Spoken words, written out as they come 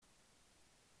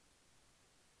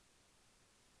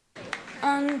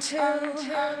until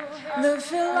the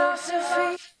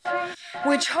philosophy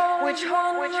which holds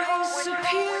one race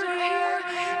superior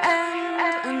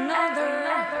and another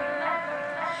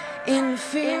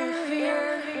inferior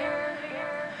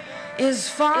is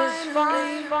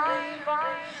finally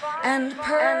and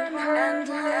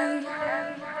permanently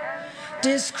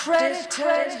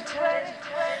discredited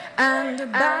and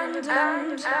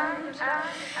abandoned.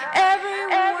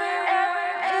 Everywhere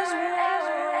is war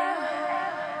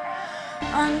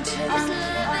until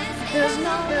there's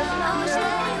no longer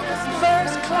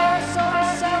first class or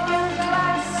second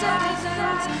class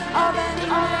citizens of any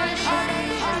nation,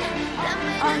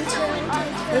 until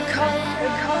the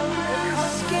color of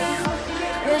skin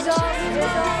is of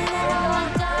more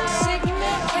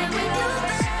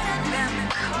significance than the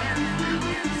color.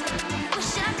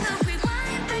 Wish I could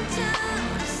rewind back to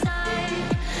the start.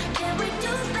 Can we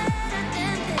do better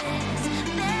than this?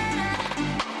 Better.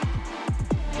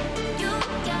 You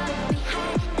got me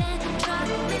high and drop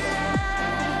me low.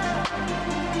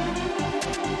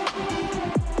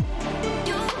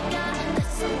 You got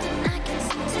something I can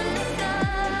seem to let go.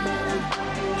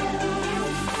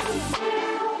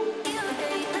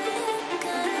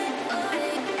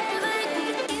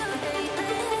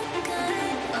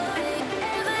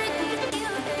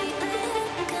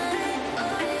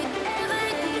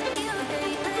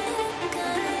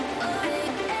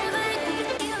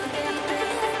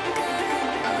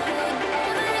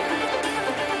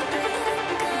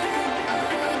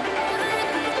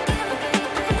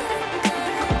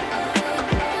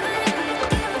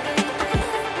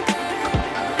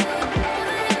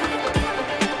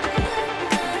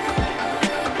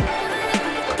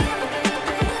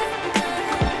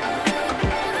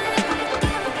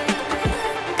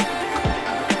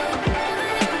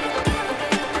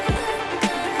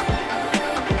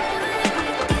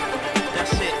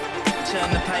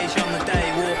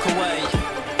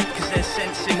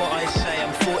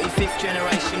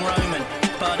 Generation Roman,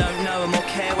 but I don't know them or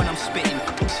care when I'm spitting.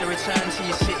 So return to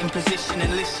your sitting position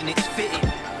and listen, it's fitting.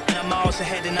 And I'm miles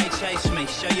ahead and they chase me.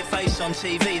 Show your face on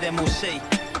TV, then we'll see.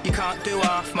 You can't do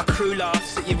half, my crew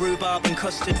laughs at your rhubarb and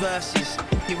custard verses.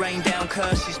 You rain down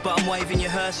curses, but I'm waving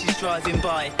your hearses driving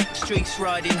by. Streets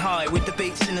riding high with the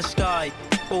beats in the sky.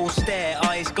 All stare,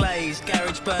 eyes glazed,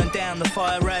 garage burned down, the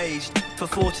fire raged. For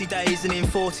 40 days and in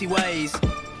 40 ways.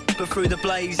 But through the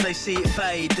blaze they see it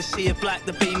fade. The sea of black,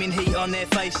 the beaming heat on their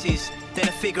faces. Then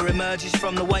a figure emerges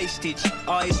from the wastage,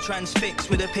 eyes transfixed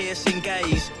with a piercing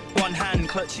gaze. One hand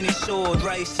clutching his sword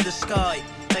raised to the sky.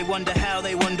 They wonder how,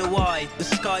 they wonder why. The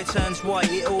sky turns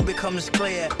white, it all becomes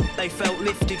clear. They felt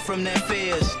lifted from their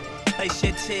fears. They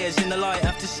shed tears in the light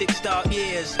after 6 dark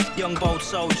years. Young bold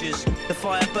soldiers, the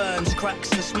fire burns,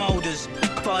 cracks and smoulders.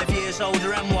 5 years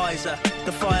older and wiser.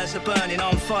 The fires are burning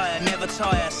on fire, never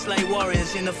tire. Slay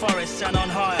warriors in the forests and on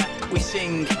higher. We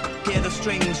sing, hear the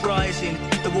strings rising.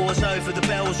 The war's over, the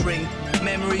bells ring.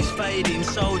 Memories fading,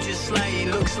 soldiers slaying.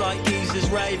 Looks like geezers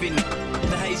raving.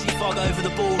 The hazy fog over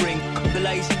the bull ring. The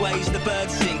lazy ways the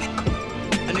birds sing.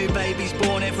 A new baby's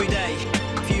born every day.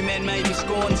 Few men may be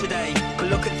scorned today, but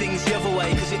look at things the other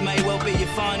way, cause it may well be your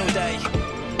final day.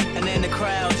 And then the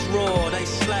crowds roar, they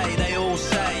slay, they all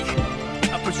say,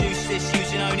 I produce this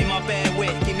using only my bare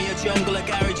wit. Give me a jungle, a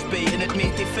garage beat, and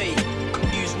admit defeat.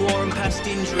 Use war and past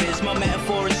injuries, my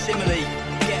metaphor is simile.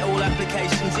 Get all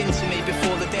applications into me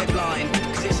before the deadline,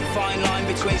 cause it's a fine line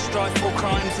between strifeful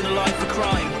crimes and a life of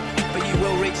crime. But you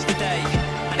will reach the day,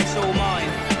 and it's all mine.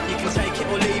 You can take it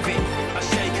or leave it. I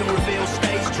shake and reveal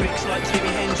stage tricks like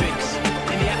Jimi Hendrix.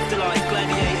 In the afterlife,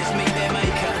 gladiators meet their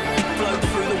maker. Float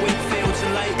through the wheat fields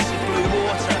and lakes of blue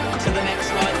water to the next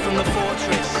life from the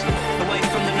fortress. Away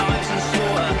from the knives and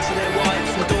slaughter to their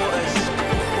wives and daughters.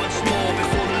 Once more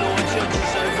before the Lord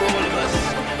judges over all of us.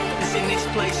 As in this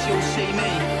place you'll see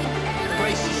me.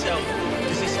 Brace yourself,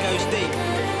 cause this goes deep.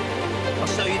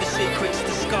 I'll show you the secrets,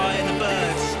 the sky and the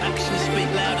birds. Actions speak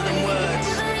louder than words.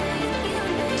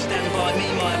 Stand by me,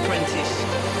 my apprentice.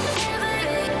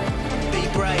 Be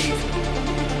brave.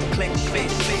 Clench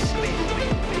fists.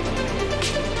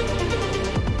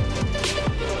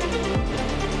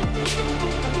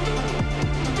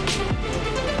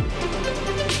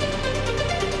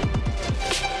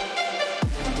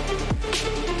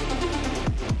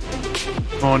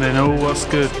 Morning, all, what's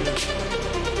good?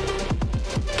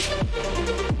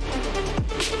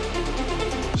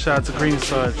 Shout out to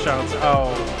Greenside, shout out to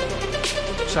Owl,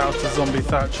 shout out to Zombie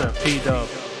Thatcher, P-Dub.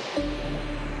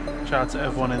 Shout out to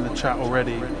everyone in the chat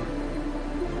already.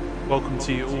 Welcome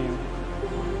to you all.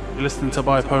 You're listening to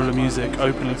Bipolarmusic,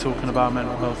 openly talking about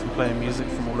mental health and playing music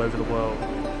from all over the world.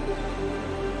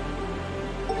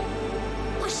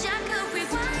 Wish I could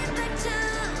rewind back to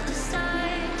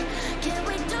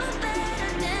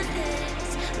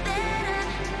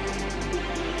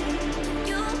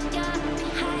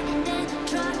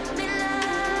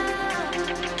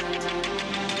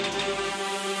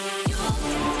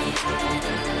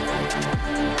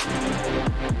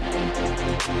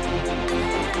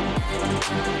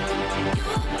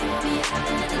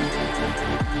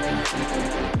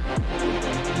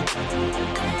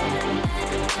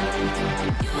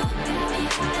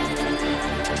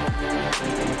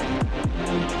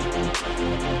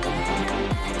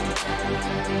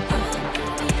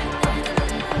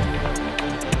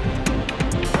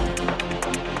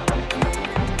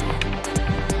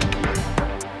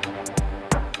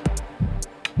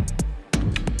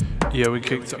Yeah, we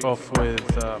kicked it off with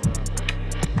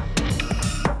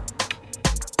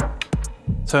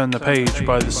Turn the Page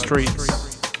by The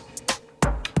Streets.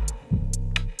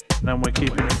 And then we're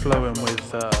keeping it flowing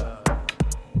with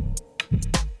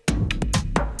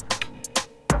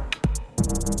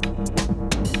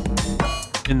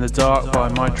In the Dark by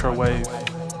Microwave.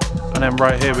 And then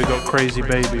right here we got Crazy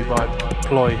Baby by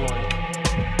Ploy.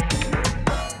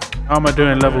 How am I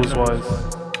doing levels wise?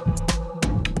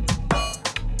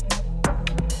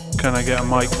 Can I get a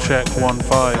mic check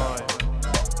 1-5?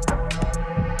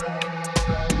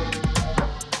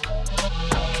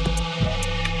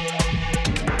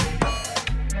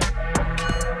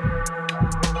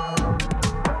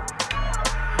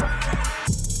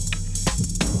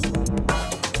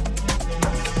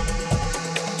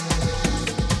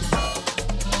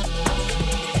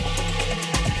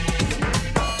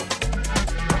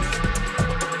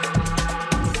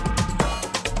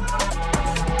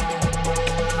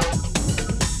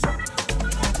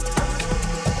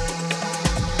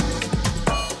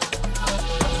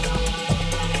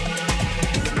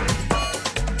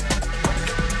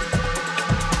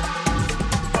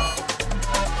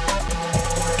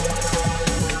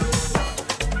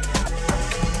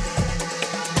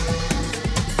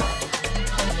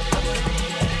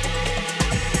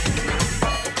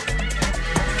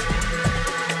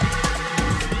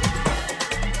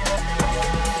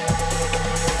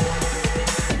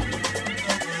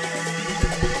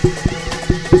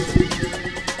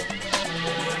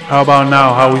 How about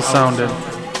now? How we sounding?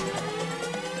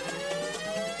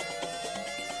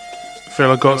 I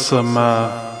feel I got some.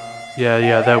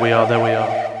 Yeah. There we are.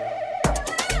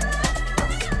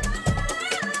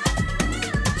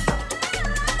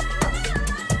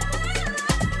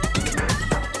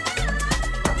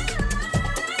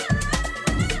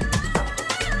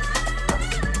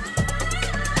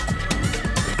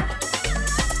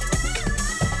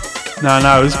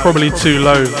 No, it's probably too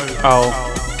low. Al.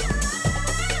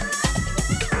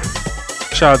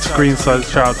 Shout out to Greenside,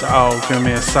 shout out to Al, giving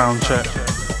me a sound check.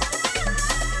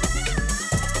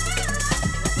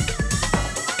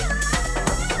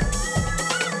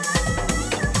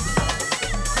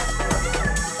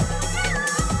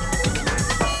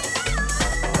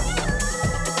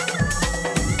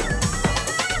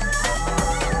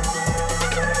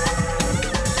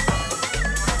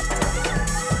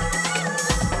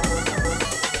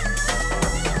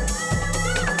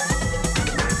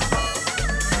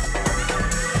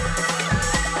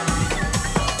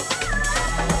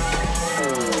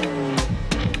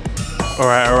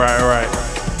 Alright.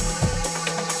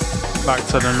 Back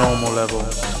to the normal level.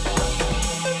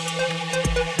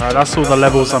 Alright, that's all the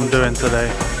levels I'm doing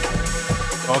today.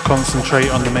 Gotta concentrate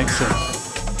on the mixing.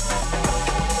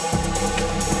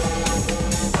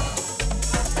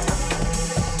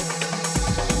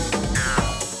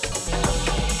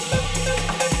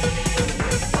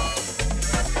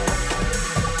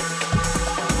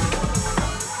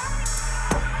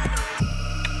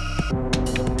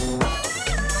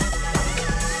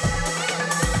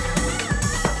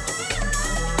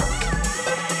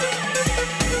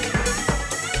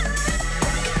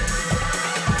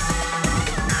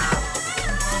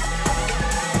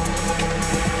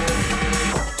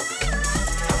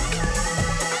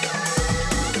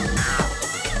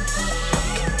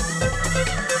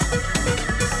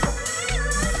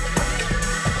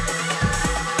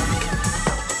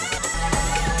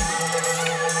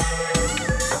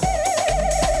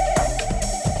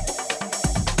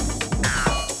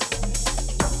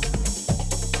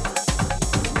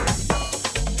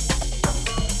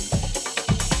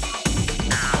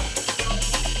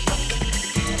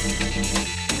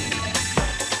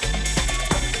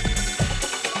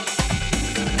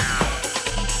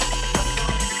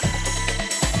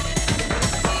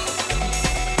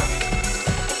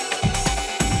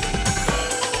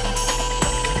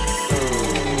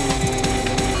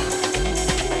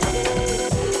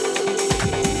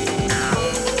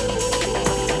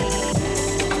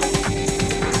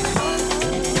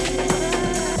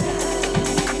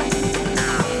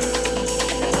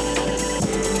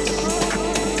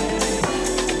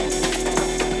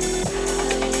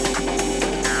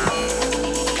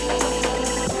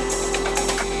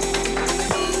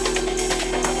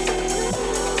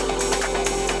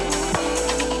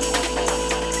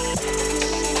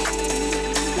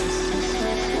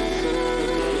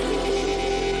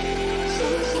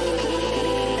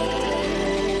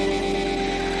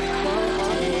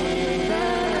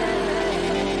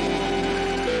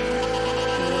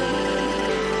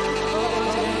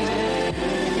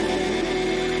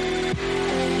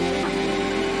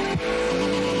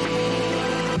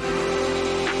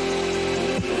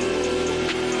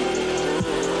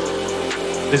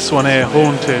 This one here,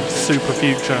 Haunted, Super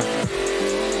Future.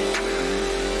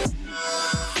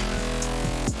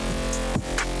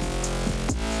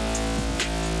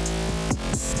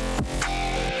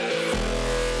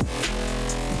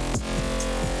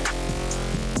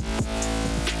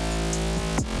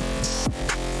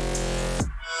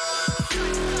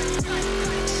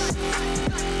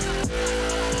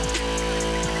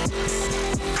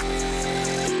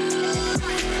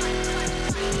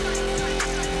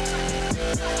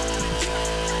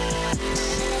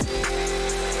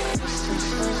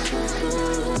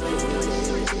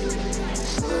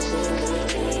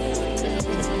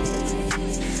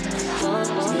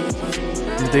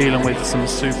 Dealing with some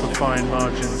super fine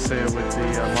margins here with the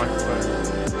microphone.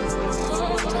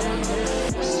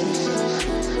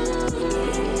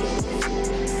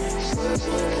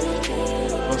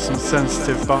 Got some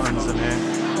sensitive buttons in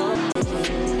here.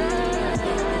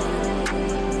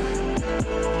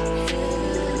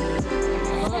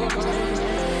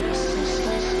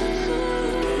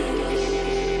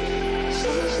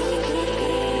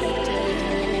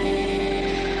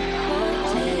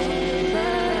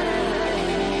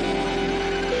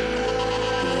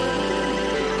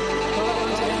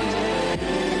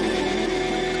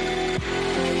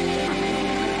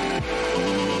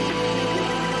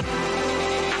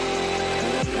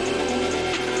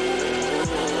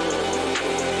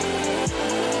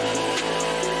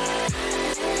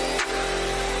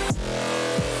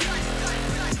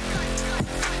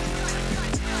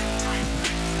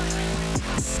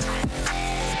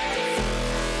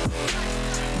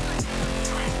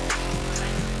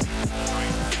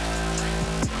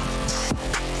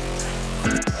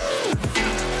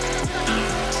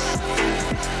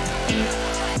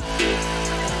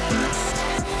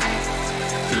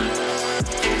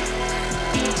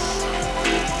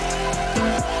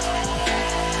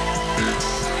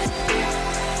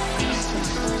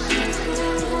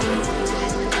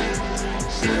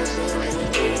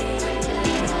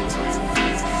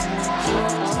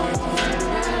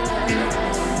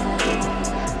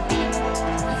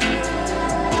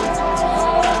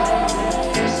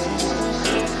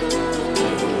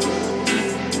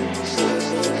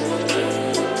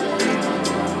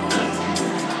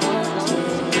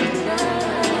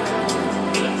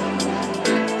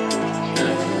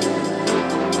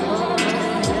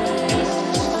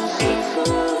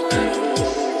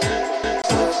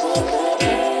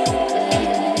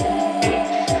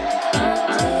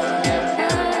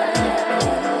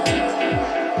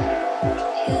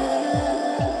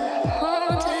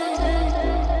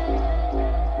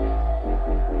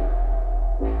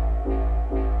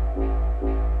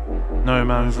 No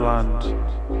Man's Land,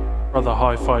 rather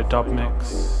hi-fi dub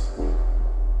mix.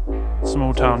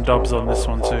 Small town dubs on this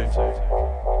one too.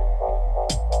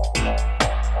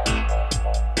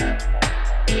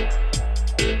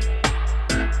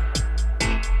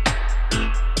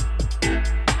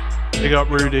 Big up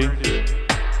Rudy.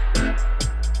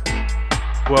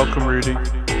 Welcome Rudy.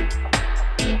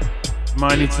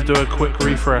 Might need to do a quick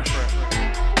refresh.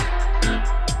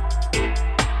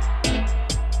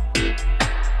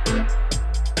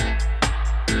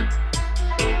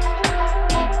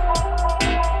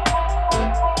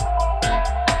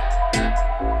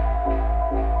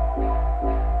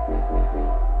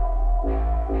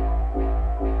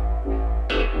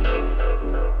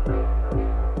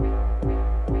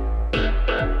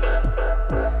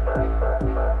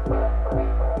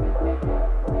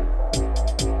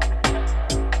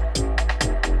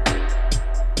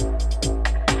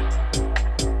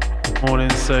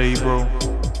 Morning, Cerebral.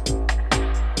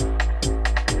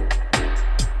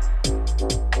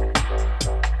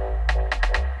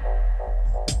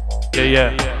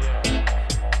 Yeah.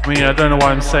 I mean, I don't know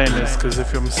why I'm saying this, because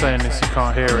if I'm saying this, you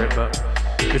can't hear it, but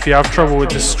if you have trouble with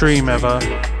the stream ever,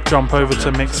 jump over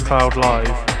to Mixcloud Live.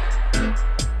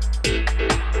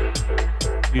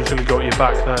 Usually got your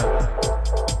back there.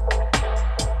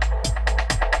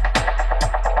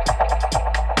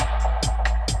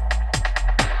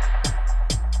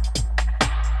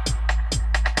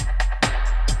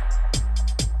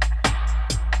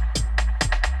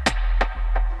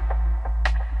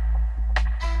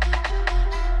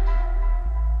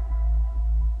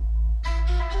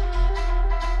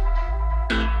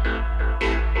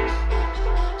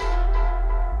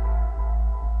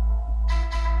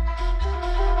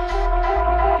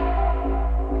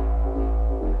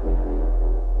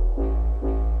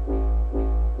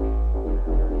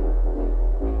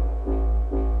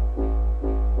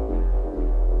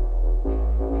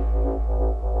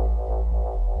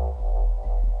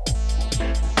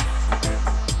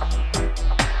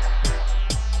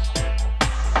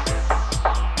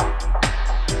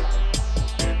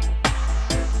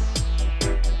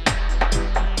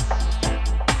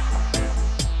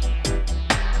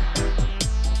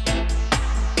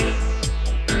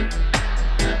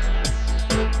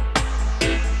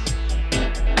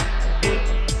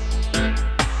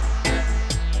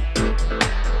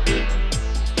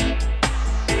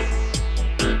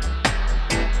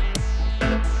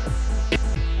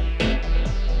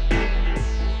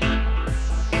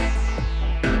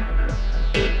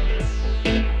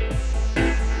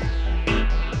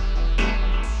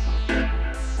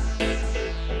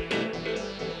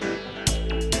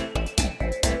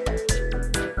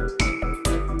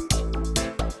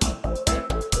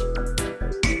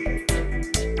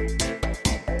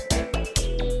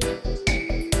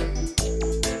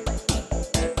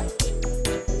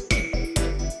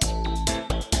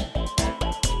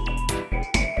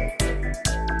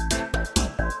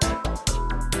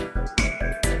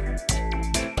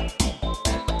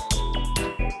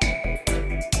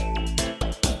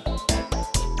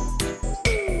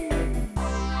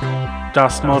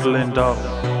 Das Modeling Dub.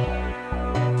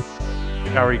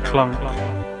 Gary Clunk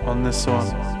on this one.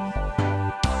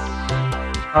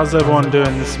 How's everyone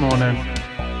doing this morning?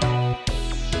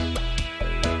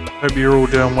 Hope you're all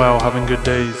doing well, having good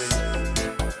days.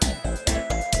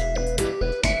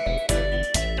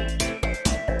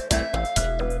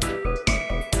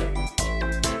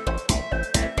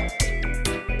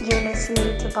 You're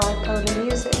listening to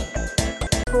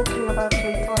Bipolarmusic, talking about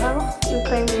mental health and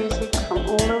play music from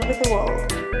all over the world.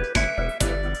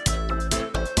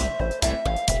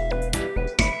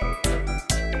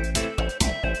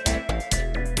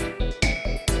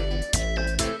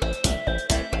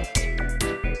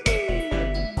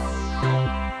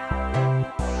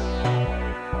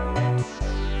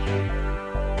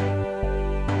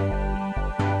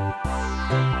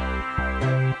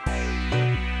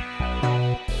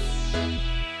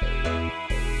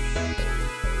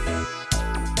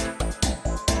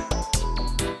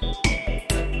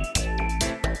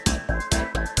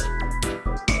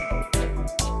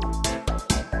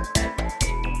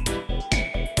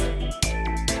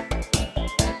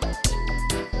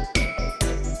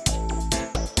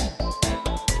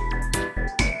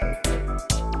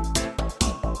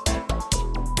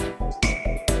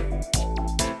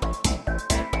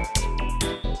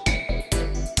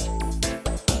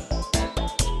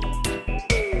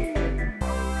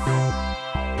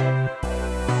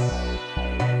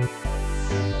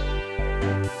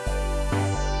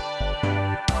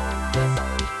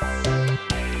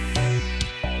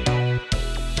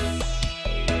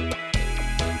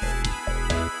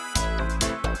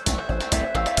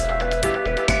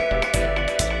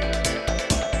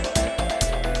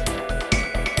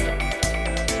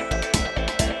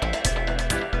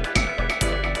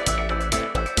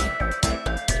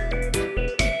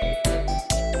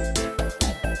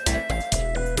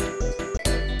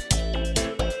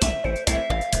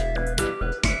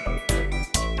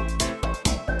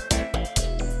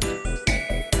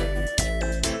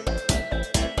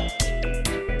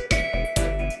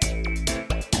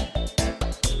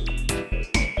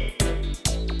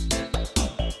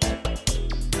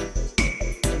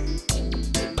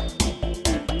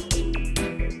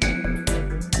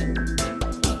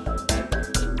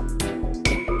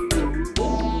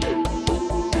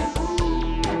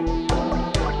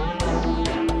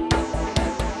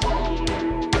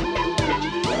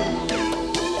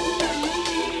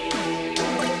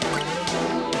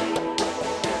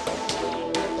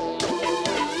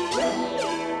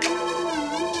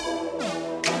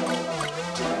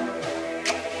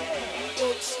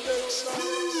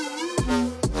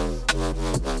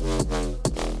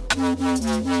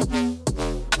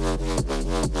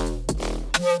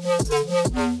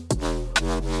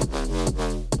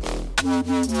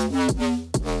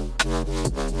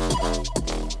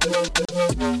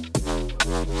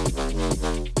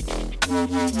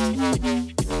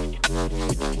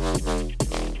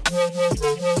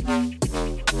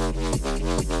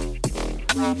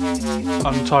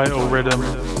 Untitled Rhythm,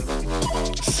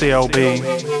 CLB.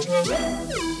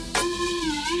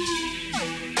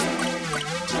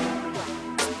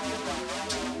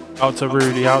 Out to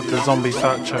Rudy, out to Zombie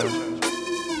Thatcher,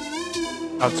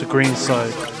 out to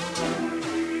Greenside.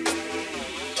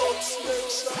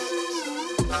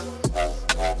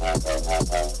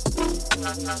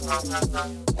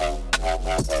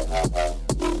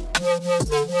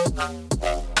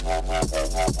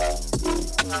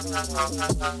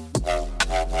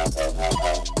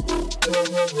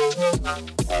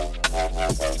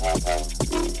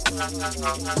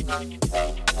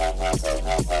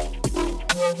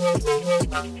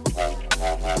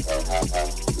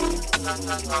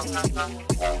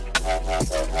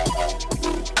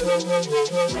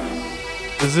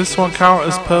 Does this one count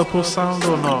as purple sound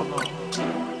or not?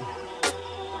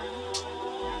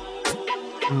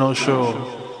 I'm not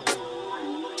sure.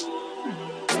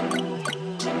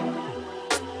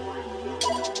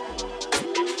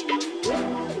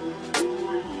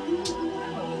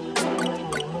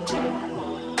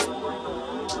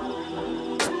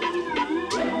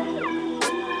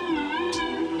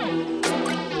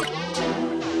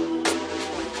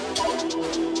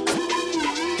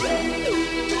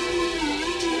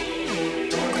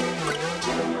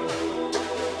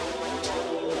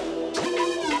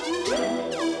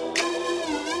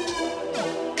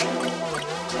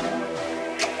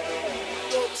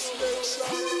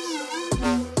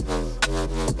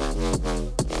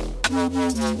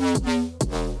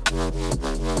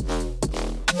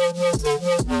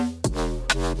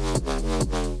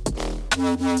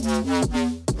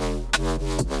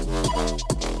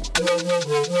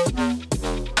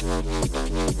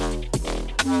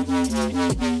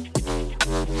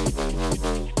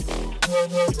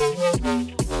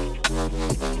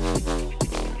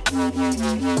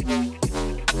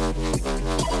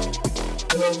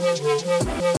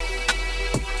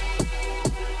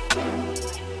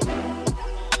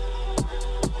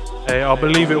 Hey, I'll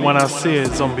believe it when I see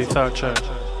it, Zombie Thatcher.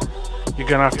 You're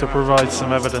gonna have to provide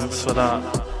some evidence for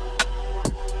that.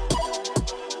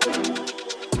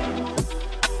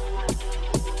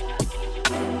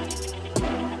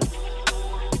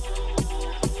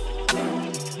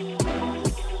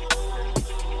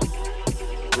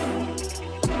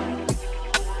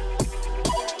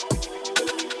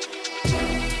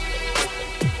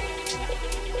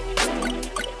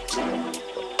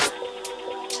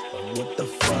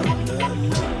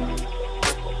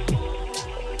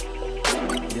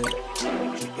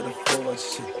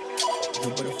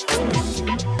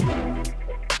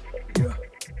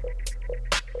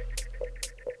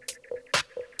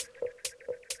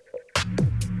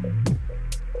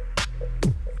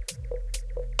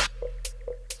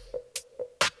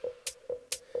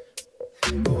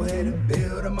 Go ahead and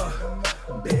build them up.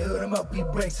 Build them up, we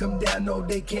break them down. No,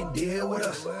 they can't deal with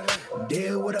us.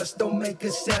 Deal with us, don't make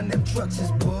a sound. Them trucks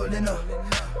is pulling up.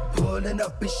 Pulling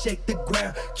up and shake the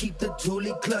ground. Keep the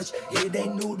toolie clutch. It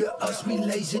ain't new to us, we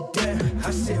lays it down.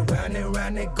 I sit round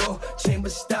and go. Chamber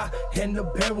stop and the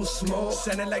barrel smoke.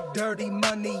 Sounding like dirty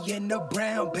money in the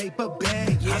brown paper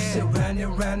bag. Yeah. I sit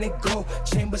round and go.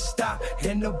 Chamber stop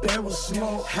and the barrel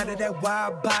smoke. How did that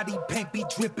wild body paint be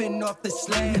dripping off the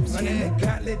slabs? Running the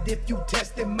gauntlet if you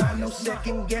tested mine. No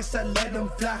second guess, I let them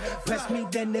fly. Press me,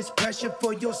 then there's pressure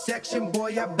for your section.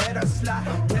 Boy, I better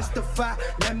slide. Testify,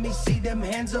 let me see them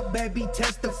hands up, baby,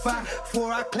 testify.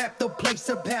 Before I clap the place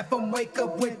up, have them wake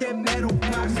up with that metal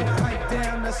box. Pipe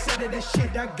down, I said of the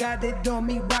shit, I got it on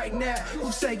me right now.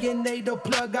 Who saying they the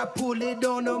plug, I pull it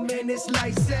on them and it's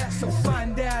lights out. So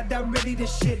find out, I'm ready to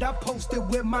shit, I posted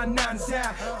with my nines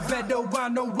out.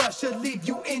 Veterano Russia, leave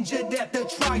you injured at the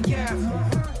tryout.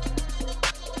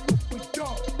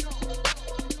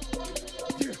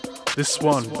 This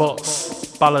one,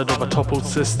 Bots, Ballad of a Toppled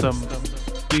System,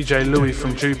 DJ Louis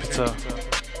from Jupiter.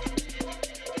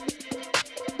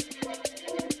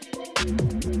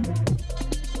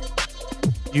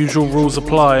 Usual rules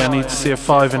apply, I need to see a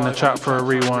 5 in the chat for a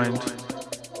rewind.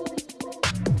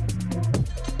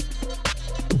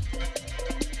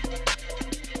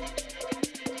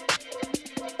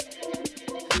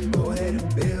 Go ahead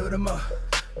and build them up.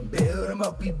 Build them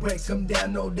up, we break them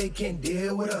down. No, they can't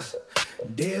deal with us.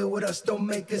 Deal with us, don't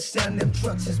make a sound. Them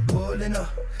trucks is pulling up.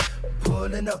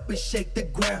 Pulling up and shake the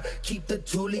ground. Keep the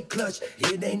toolie clutch.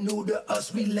 It ain't new to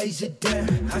us, we lays it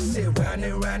down. I sit round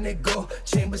and go.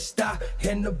 Chamber stop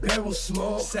and the barrel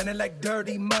smoke. Sounding like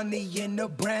dirty money in the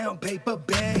brown paper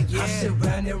bag. Yeah. I sit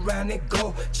round and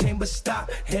go. Chamber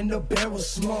stop and the barrel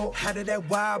smoke. How did that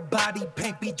wild body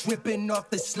paint be dripping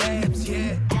off the slabs?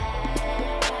 Yeah.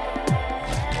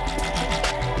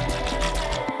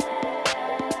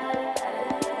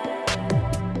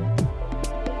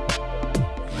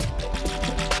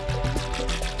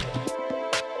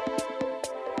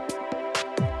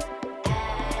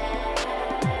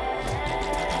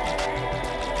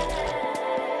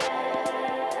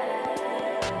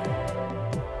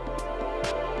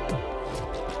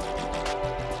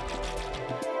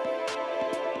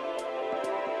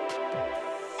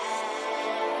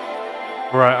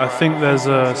 Right, I think there's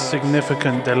a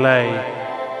significant delay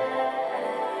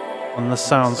on the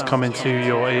sounds coming to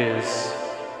your ears.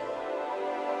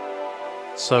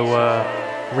 So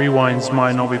rewinds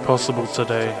might not be possible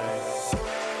today.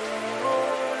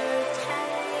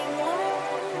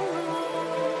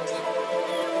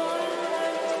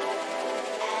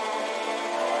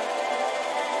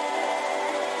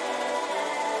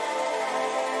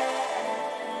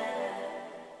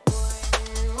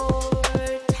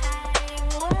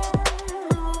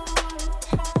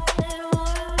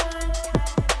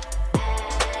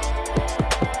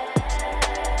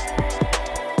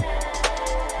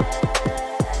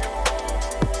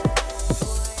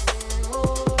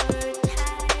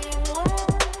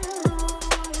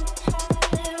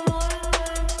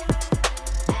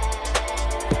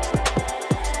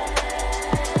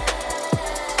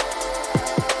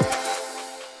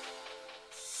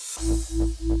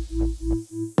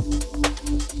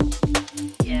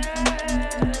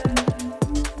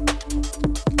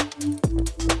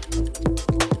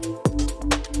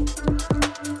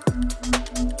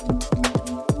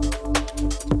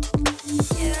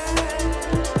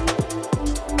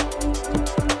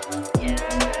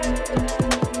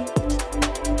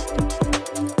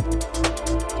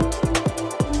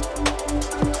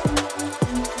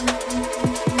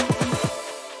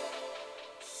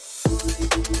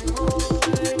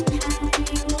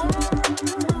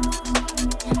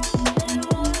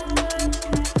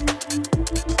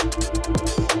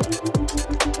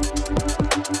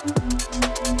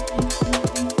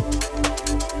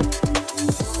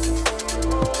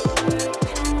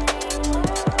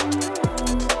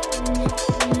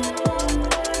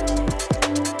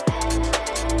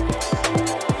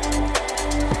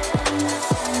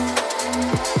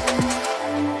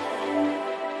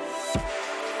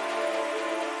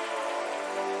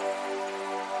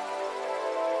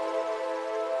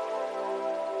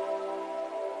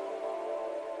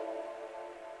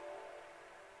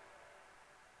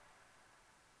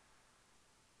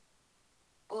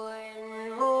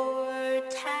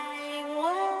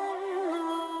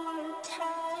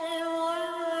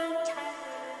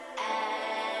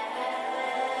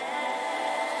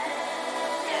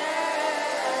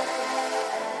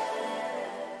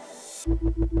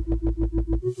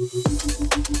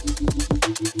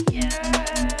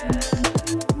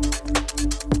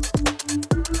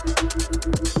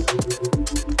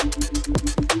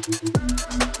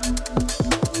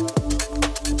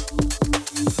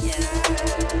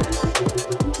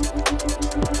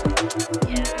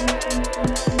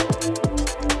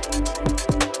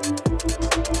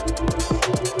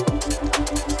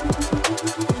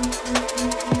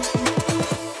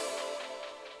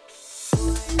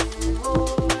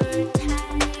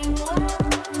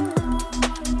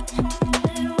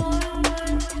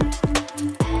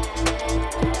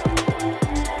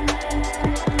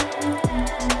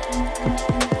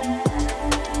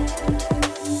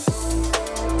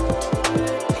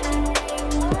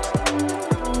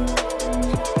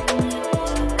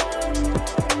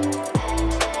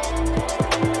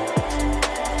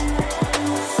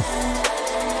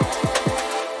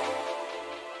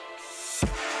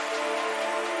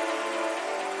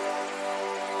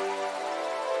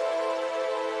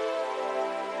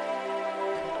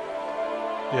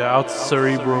 Yeah, out to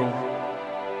Cerebral.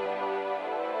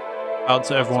 Out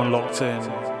to everyone locked in.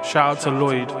 Shout out to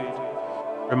Lloyd,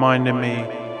 reminding me,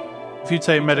 if you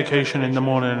take medication in the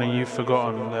morning and you've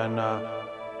forgotten, then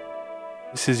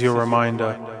this is your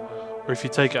reminder. Or if you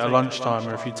take it at lunchtime,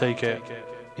 or if you take it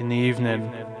in the evening,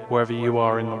 wherever you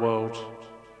are in the world.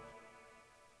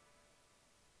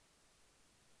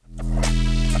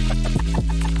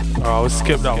 Alright, I'll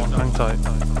skip that one, hang tight.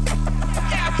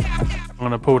 I'm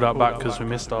gonna pull that back because we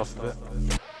missed half of it.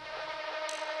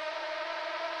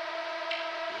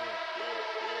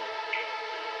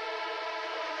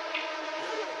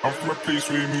 I'm from a place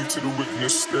where you move to the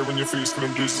witness. Stare in your face for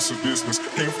them business is business.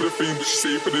 Came for the fame, but she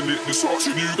say for the litness. All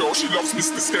she knew, girl, she loves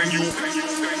Mr. Scan you.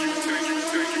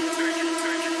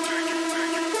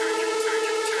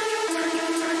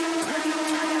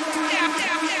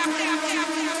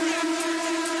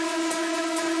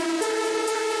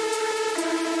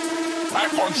 I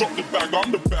can't drop the bag,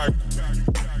 I'm the bag.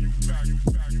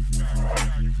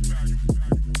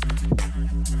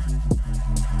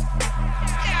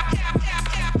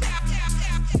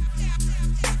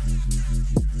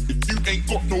 If you ain't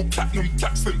got no platinum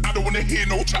plaques, then I don't wanna hear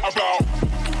no chat about.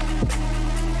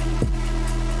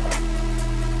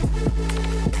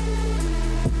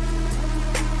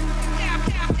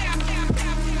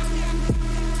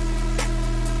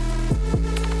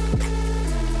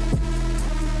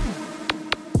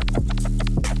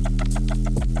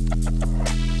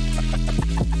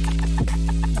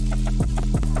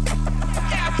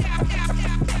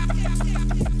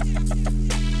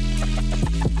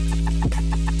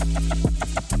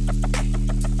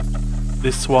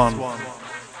 This one,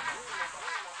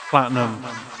 Platinum,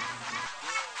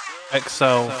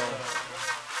 XL.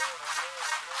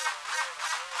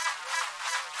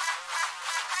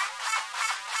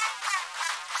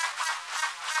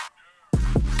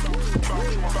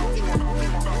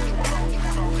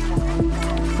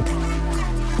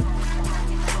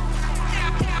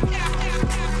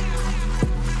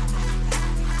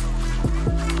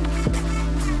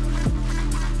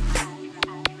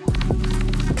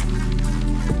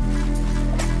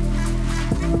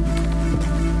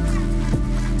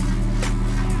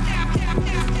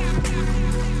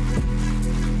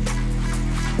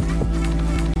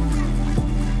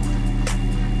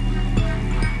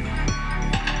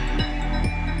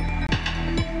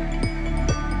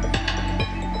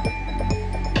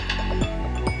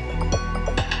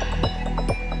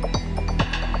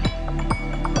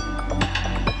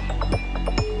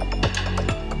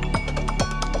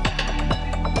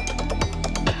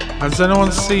 Has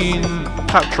anyone seen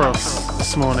Patros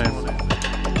this morning?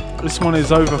 This one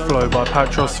is Overflow by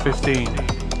Patros 15.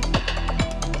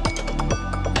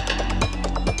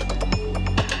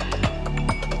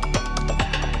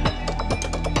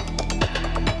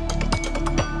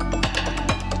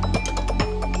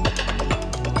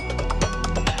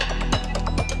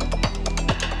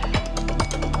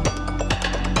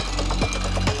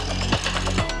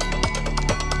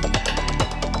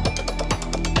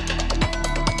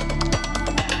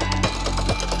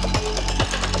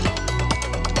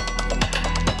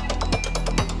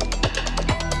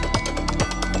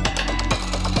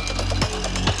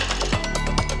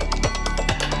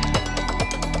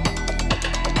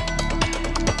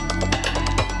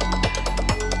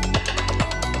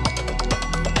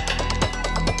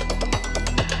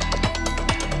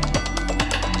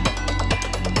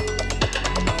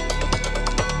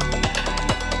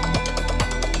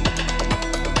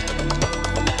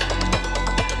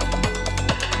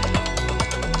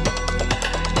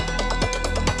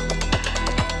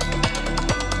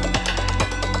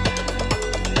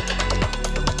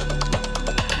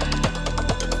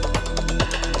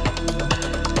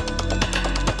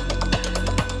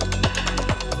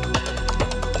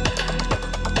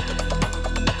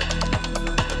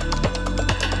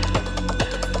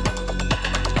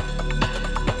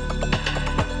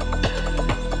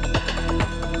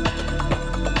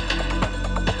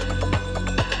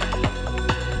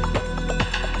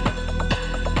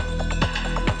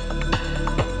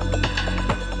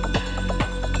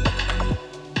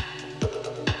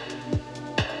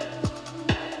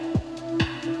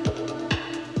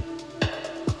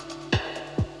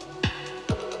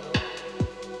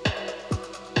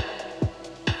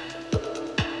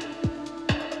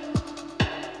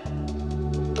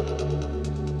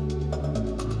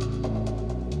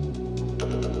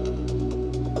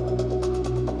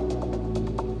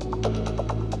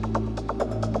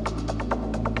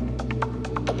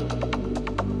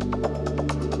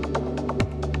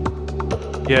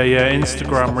 Yeah,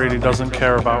 Instagram really doesn't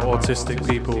care about autistic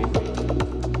people.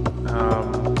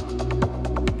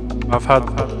 I've had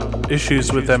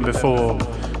issues with them before.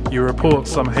 You report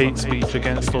some hate speech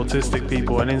against autistic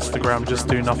people and Instagram just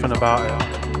do nothing about it.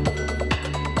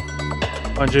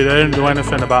 Mind you, they didn't do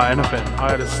anything about anything.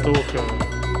 I had a stalker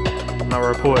and I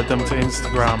reported them to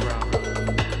Instagram,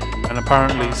 and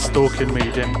apparently stalking me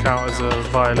didn't count as a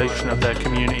violation of their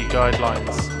community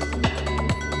guidelines.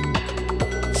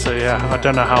 So yeah, I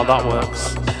don't know how that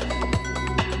works.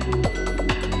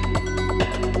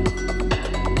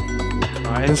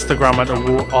 Instagram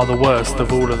are the worst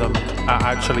of all of them at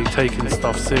actually taking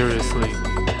stuff seriously.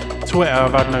 Twitter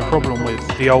I've had no problem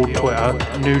with. The old Twitter,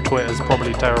 new Twitter's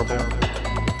probably terrible.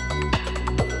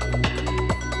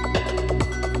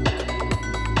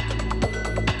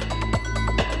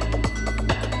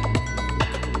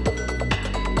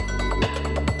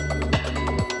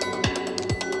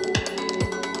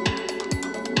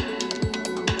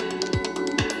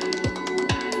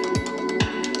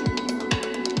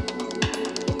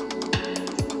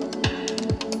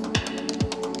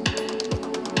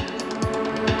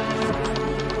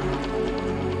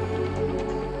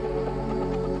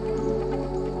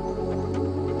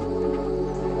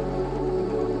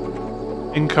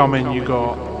 Incoming, you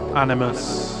got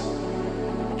Animus,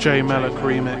 J Mellick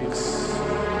remix,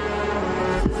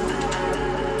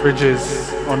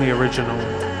 Bridges on the original.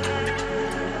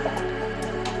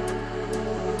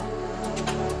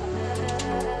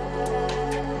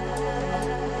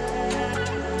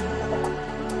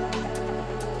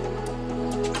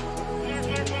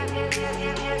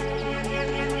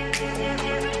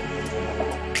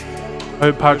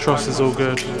 Hope Patros is all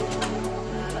good.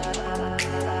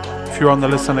 If you're on the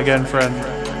listen again, friend,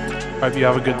 hope you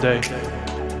have a good day.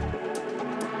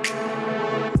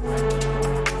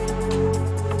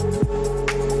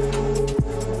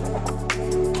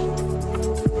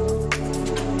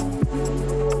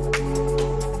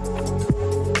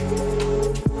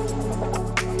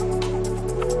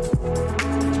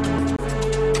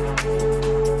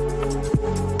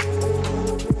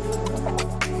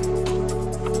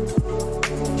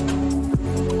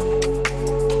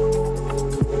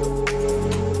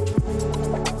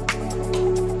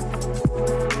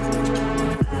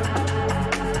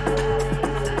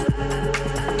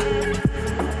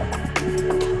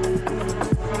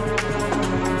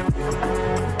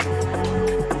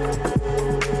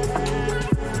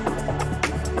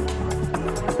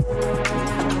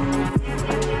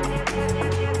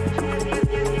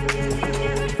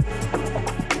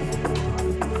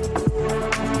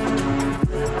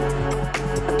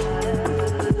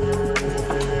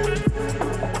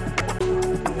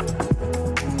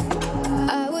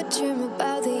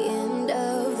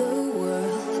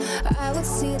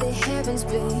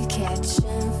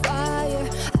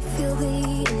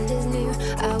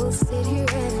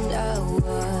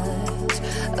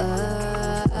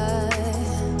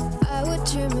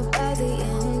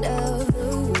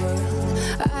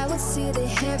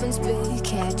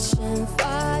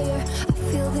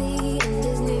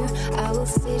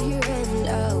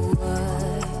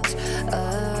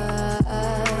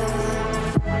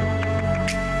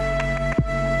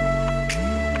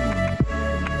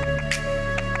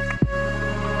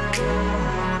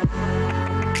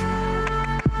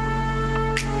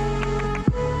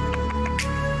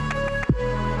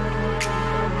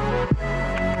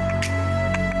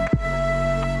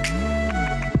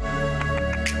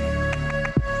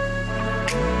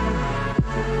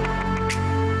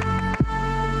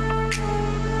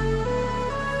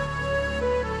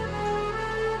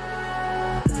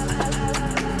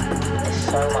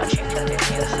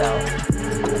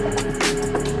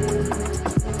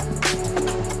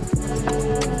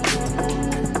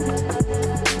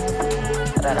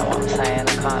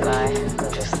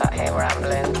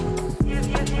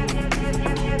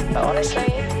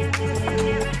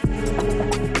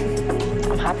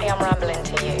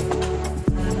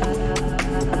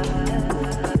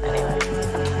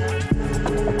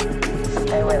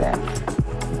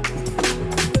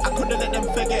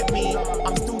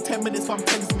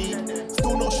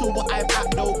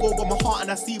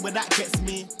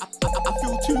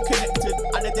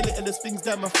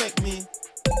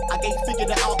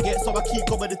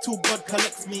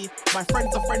 My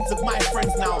friends are friends of my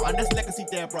friends now, and that's legacy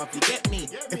there, bruv, you get me?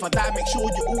 If I die, make sure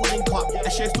you all link up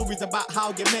and share stories about how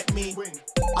you met me.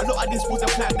 A lot of this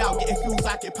wasn't planned out, yet it feels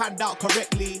like it panned out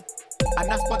correctly. And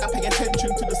that's why I pay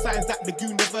attention to the signs that the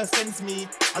universe sends me.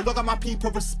 A lot of my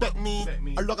people respect me.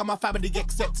 A lot of my family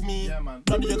accepts me. None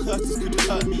of your curses could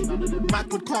hurt me. Man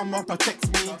could karma protects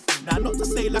me. Now not to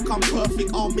say like I'm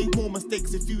perfect, I'll make more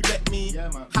mistakes if you let me.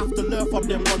 Have to learn from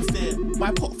them ones there.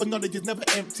 My pot for knowledge is never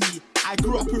empty. I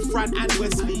grew up with Fran and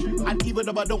Wesley, and even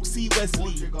though I don't see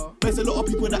Wesley, there's a lot of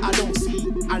people that I don't see,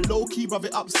 and low key, bruv,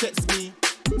 it upsets me.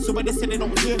 So when they say they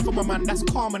don't hear from a man, that's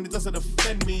calm and it doesn't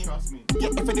offend me. Yeah,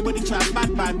 if anybody tries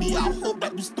bad by me, I hope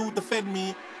that you still defend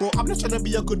me. Bro, I'm just trying to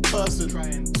be a good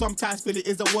person. Sometimes feel it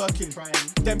isn't working.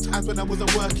 Them times when I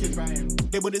wasn't working,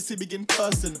 they wouldn't see me in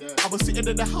person. I was sitting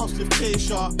in the house with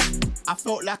Keisha. I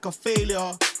felt like a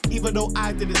failure, even though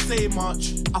I didn't say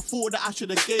much. I thought that I should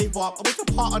have gave up. I was a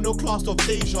part of no class of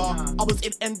Deja. I was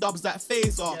in N-dubs that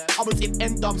phaser. I was in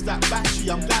N-dubs that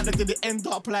bashy. I'm glad I didn't end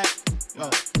up like...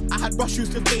 I had rushes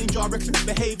to danger, reckless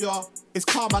behavior. It's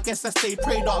calm, I guess I stayed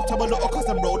prayed up. Tell my little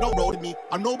cousin, bro, don't roll with me.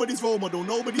 I'm nobody's role model,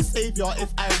 nobody's savior. If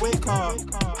I wake up,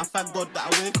 I thank God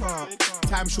that I wake up.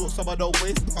 Time short, so I don't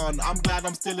waste none. I'm glad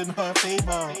I'm still in her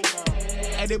favor.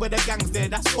 Anyway, the gang's there,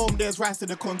 that's home, there's rice in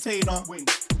the container.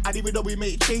 And even though we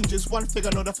make changes, one thing I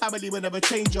know, the family will never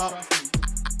change up.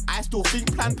 I still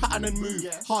think, plan, pattern and move.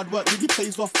 Hard work really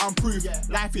pays off, I'm proof.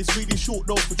 Life is really short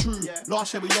though for true.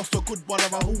 Last year we lost a good one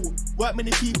of our all. Weren't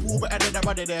many people better than the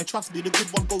brother there. Trust me, the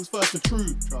good one goes first, the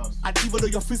true. And even though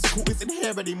your physical isn't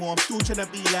here anymore, I'm still trying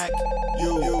to be like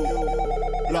you.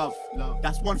 Love,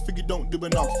 that's one thing you don't do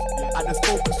enough. I just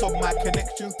focus on my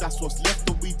connections, that's what's left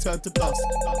when we turn to dust.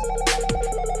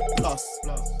 Plus,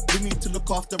 we need to look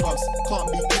after us.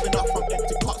 Can't be giving up from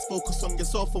empty cups. Focus on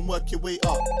yourself and work your way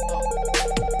up.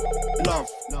 Love,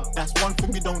 that's one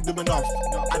thing we don't do enough.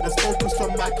 I just focus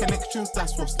on my connections,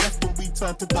 that's what's left when we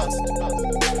turn to dust.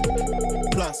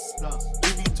 Plus, we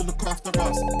need to look after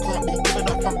us. Can't be giving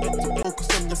up from empty. Focus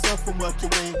on yourself and work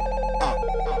your way up.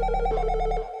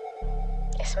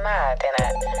 It's mad,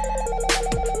 innit?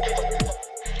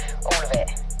 All of it,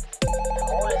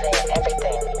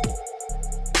 everything.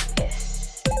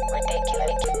 It's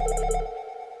ridiculous.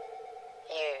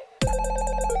 You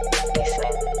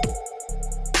listening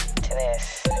to this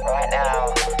right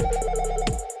now.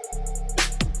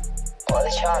 What are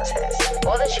the chances?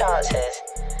 What are the chances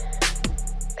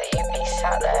that you'd be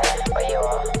sat there where you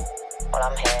are while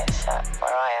I'm here sat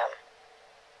where I am,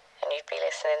 and you'd be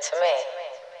listening to me?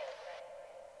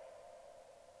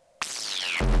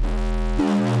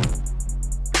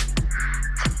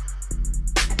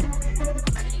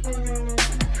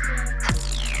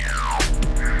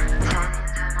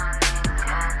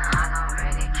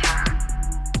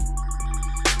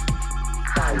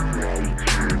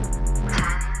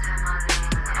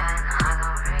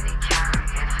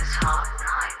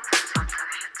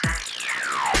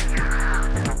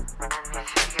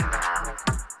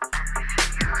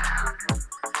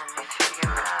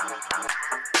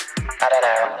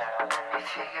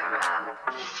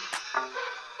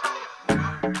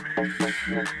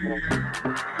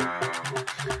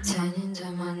 Ten in the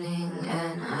morning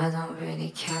and I don't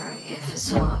really care if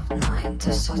it's half nine.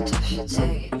 The sort of your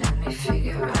day, let me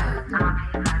figure out.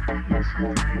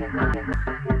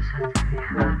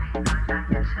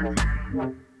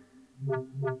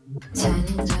 Ten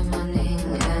in the morning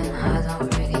and I don't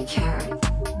really care.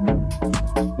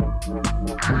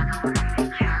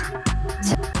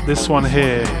 This one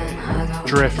here,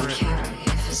 Drift,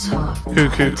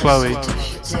 Cuckoo Chloe.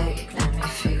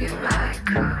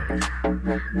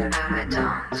 But I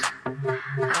don't.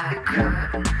 I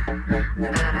could,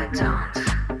 but I don't.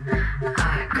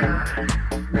 I could,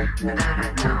 but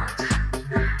I don't.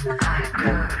 I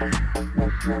could,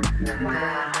 but I don't.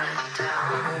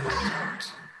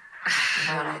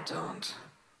 But I don't.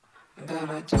 But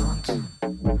I don't.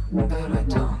 But I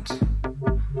don't.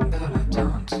 But I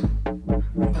don't.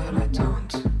 But I don't.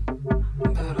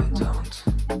 But I don't. But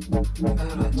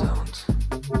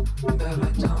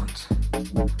I don't.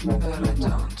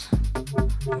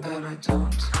 But I don't. But I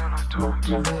don't.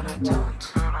 But I don't.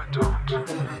 But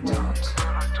I don't.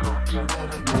 But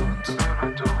I don't. But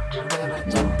I don't. But I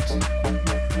don't.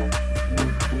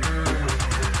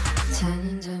 10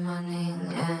 in the morning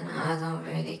and I don't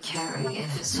really care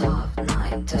if it's half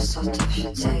nine. The sort of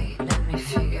your day, let me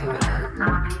figure out.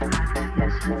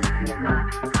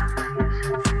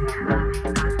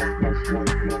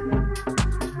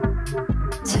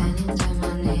 10 in the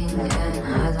morning and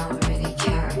I don't really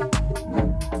care.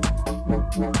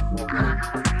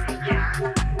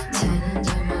 10 in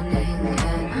the morning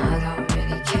and I don't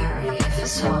really care if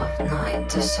it's half nine.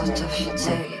 The sort of your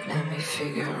day, let me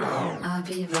figure out. I'll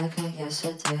be back like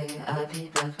yesterday. I'll be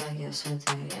back like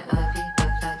yesterday. I'll be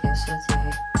back like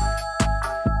yesterday.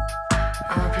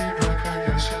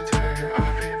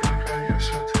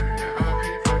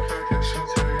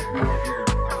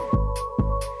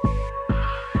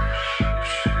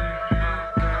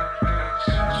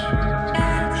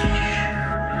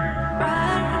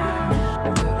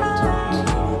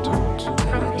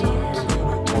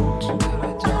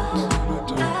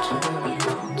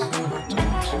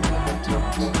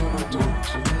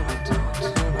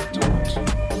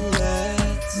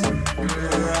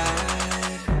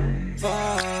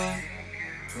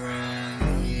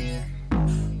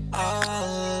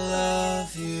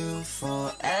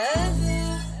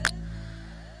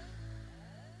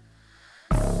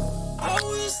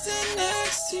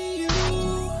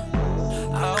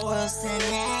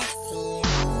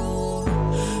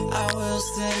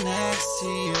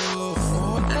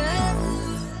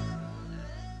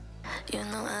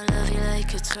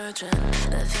 children.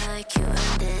 I feel like you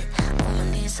earned it. On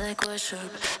my knees like worship.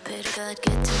 Pray to God,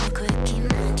 get to the quick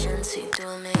emergency.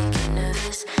 Don't make you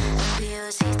nervous. I'll be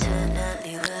yours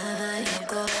eternally wherever you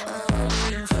go.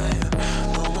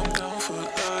 I'm down for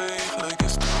life, like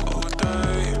it's do or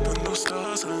die. But no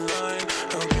stars align.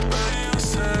 I'll be by your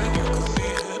side. You could be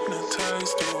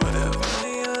hypnotized. Do whatever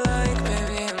you like,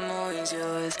 baby, I'm always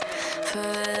yours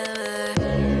forever.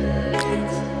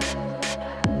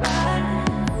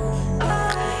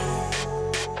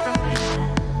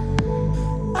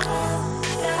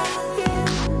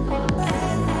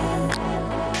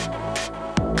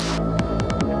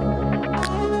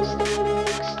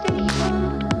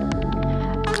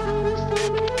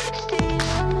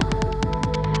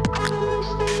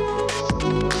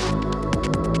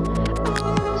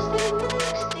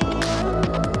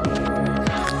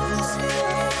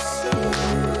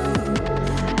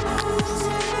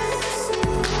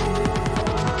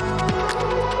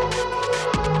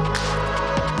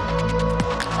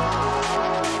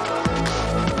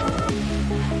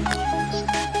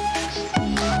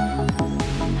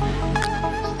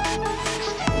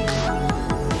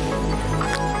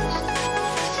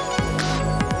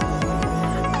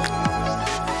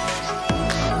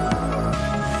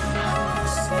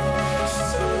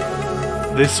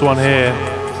 This one here,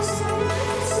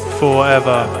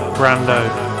 Forever, Brando,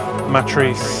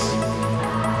 Matrice,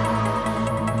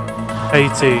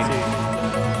 80.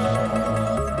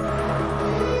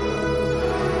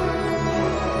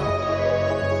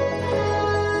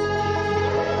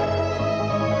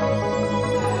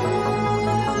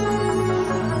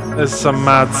 There's some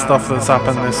mad stuff that's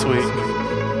happened this week.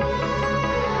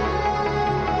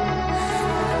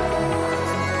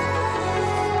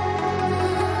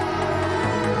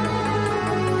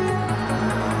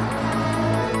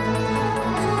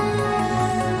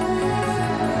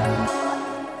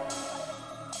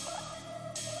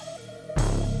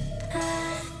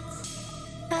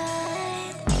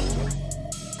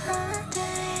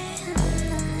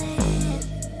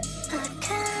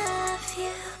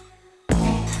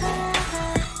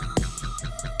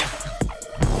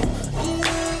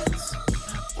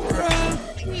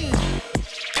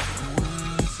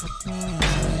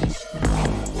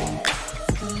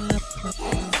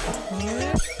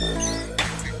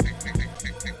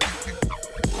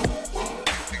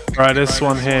 Right, this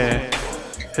one here,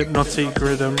 Hypnotic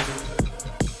Rhythm,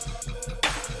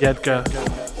 Yedgar.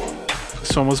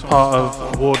 This one was part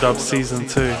of War Dub Season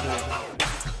 2.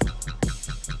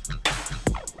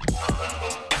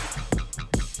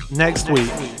 Next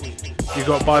week, you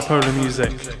got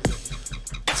Bipolarmusic,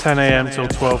 10 AM till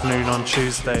 12 noon on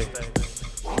Tuesday.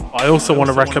 I also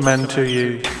want to recommend to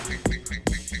you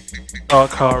Dark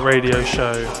Heart Radio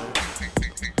Show.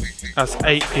 That's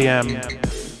 8 PM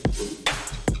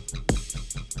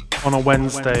on a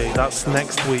Wednesday. That's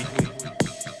next week.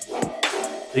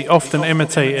 The often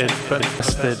imitated but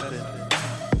bested,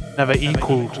 never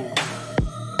equaled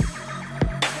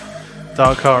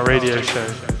Dark Heart Radio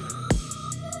Show.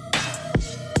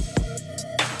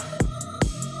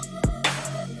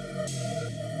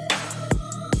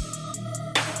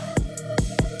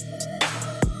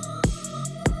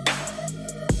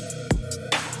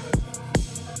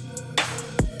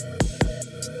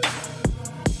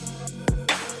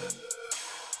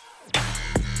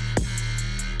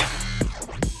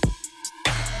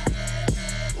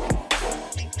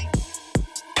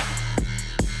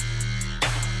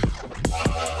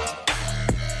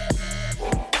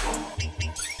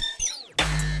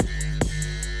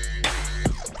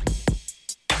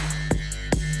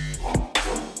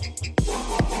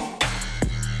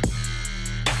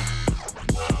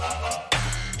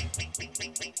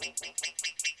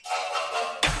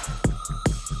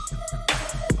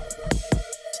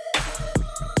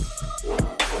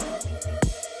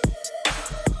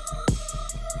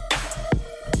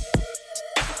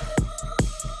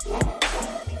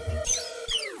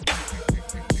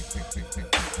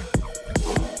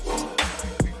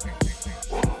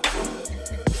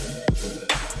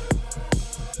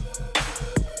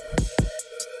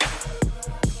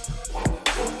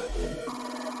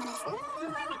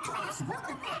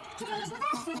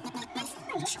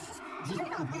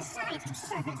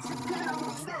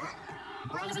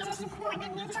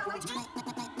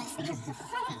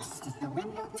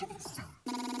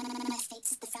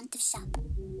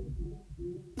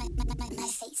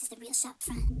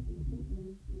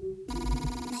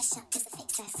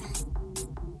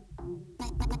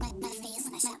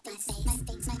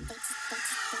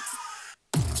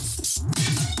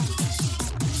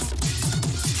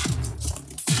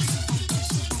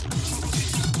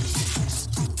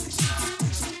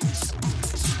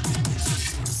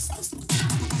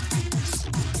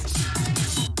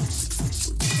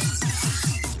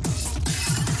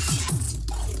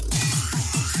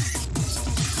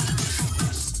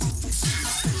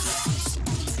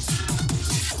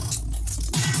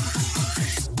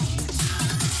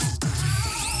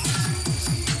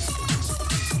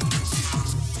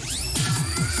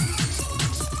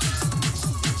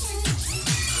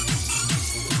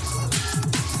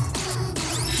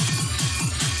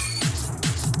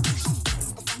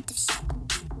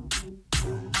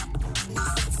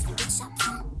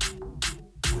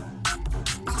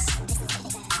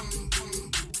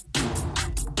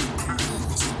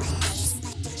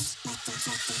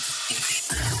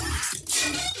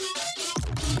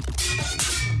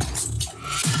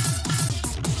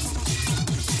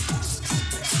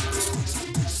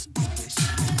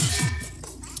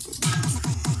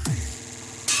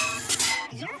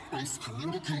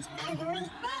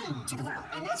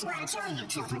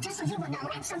 careful just so you will know,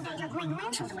 and someday your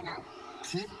grandchildren will know.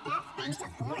 Keep that face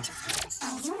of gorgeous.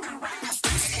 And you know what?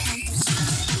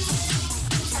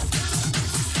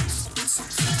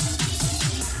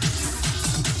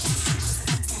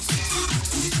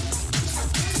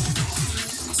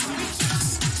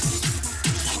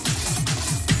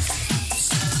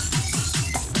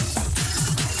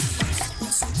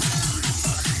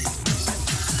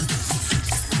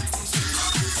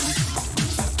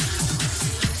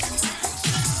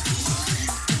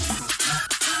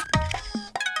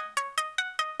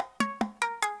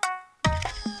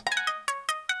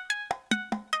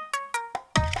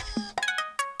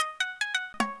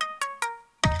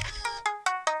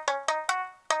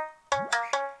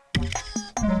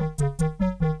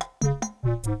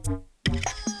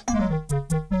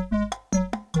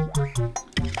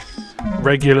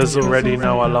 Regulars already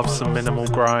know I love some minimal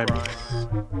grime.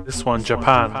 This one,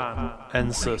 Japan,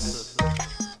 Ensus.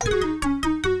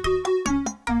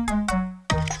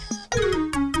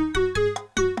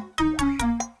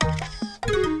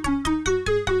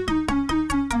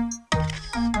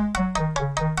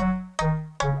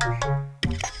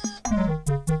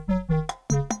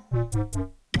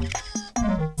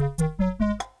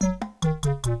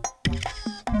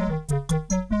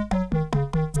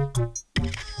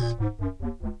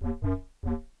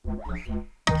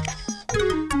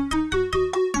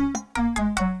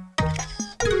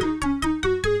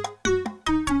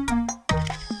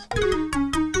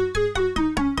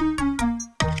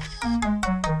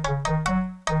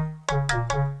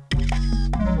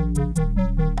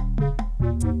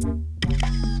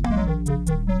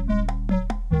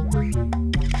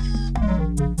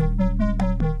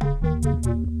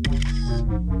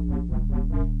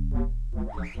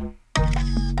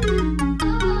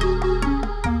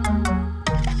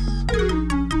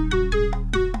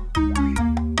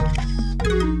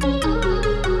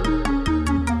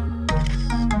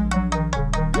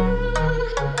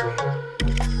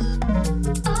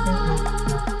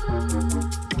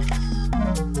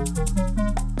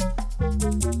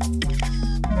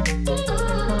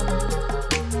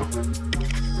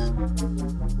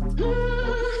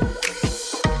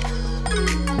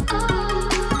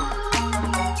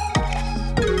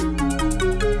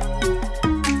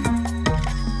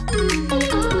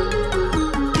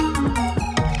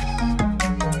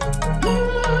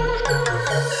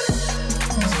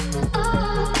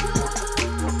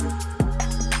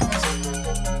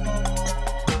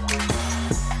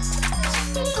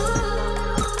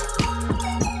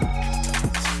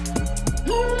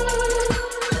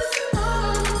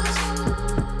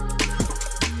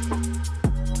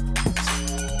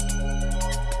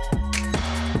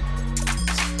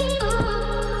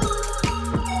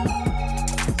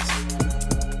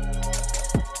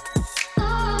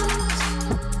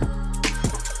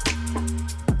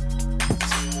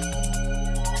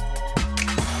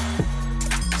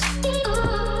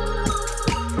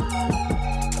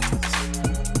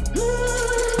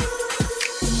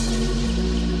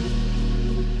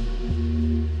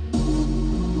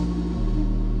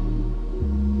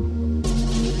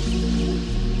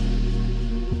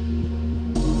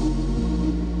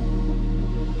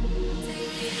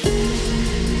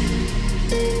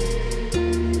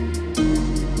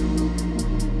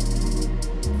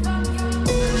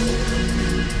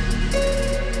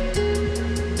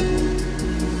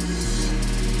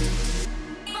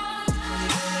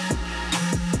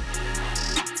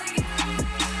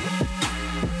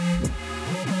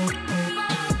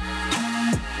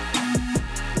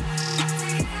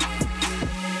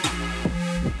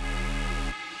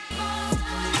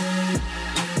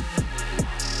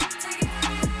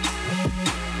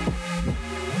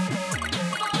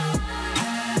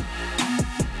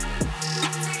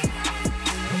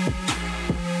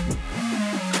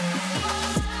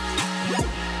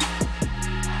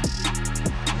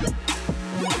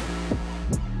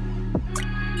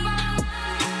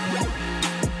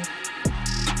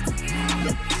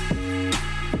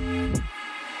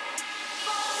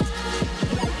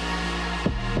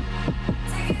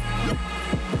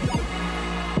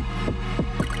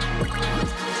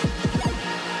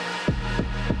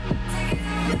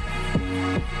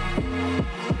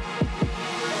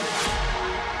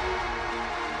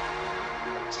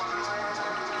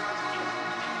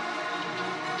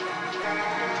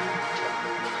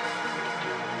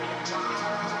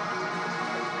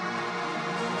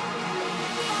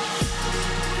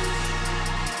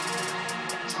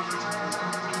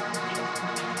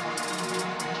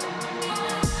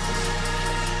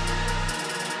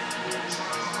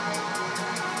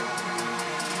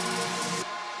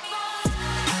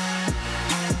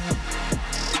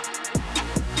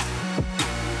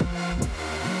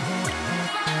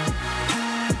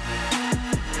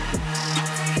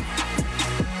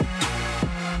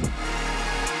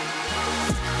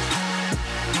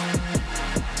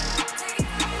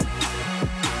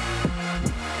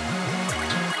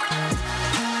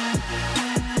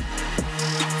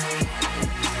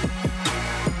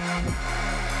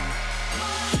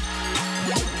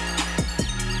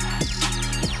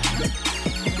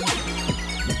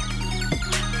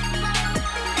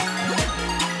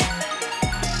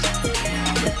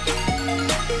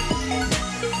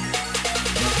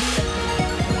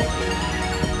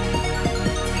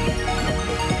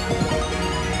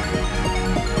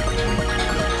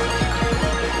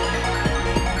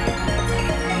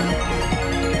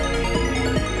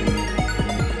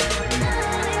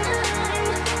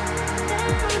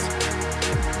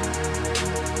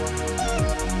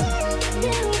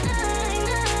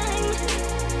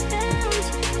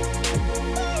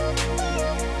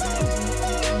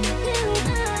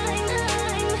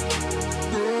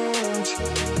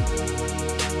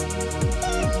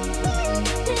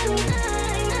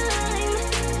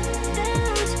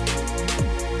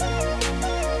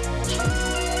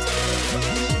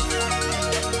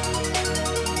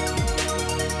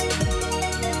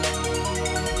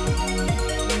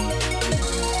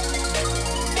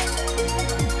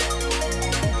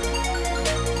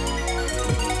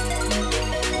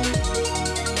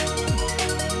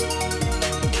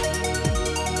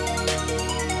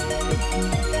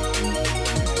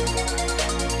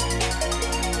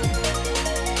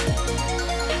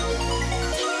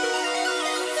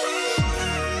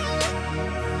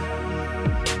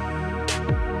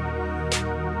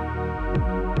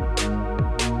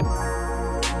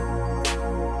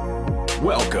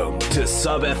 Welcome to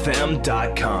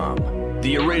SubFM.com,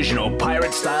 the original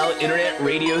pirate-style internet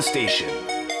radio station.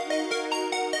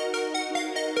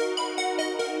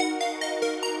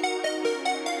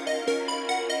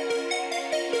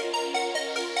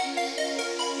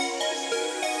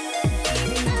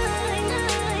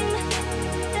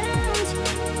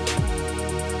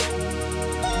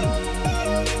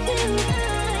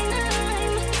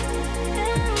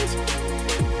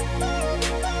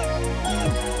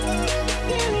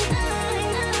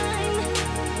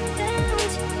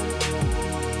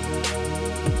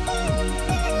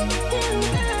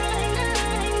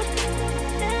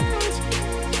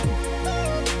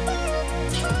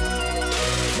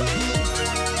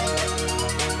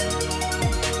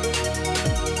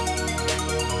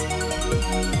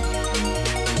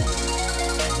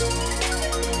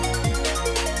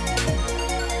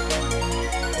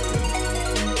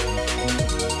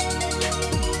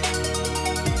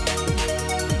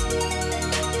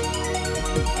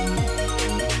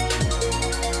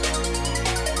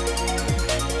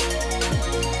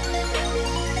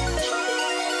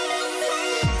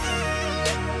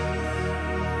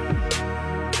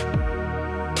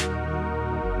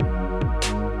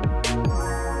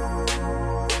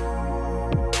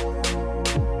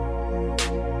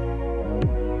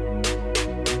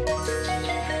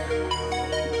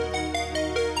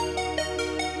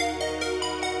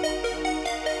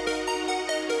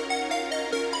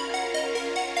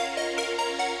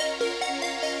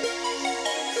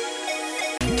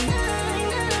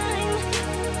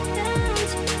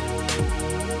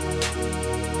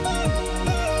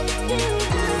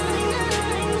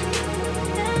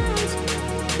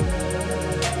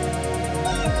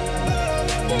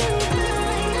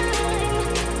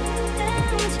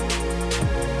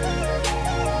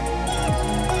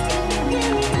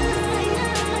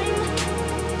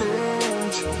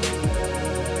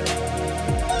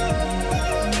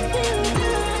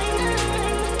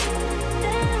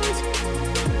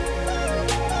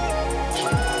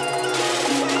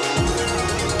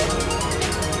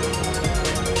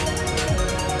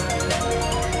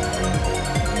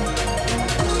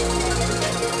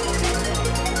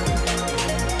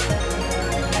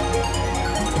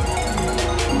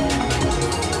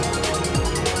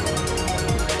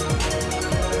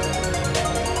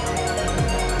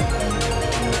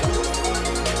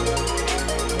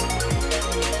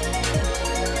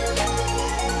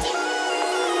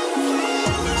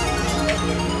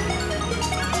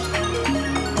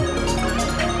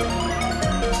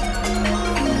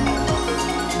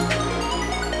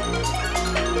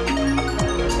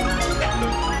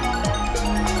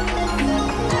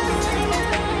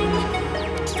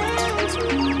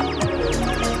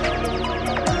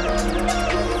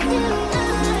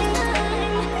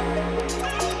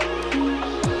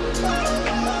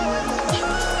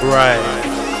 Right.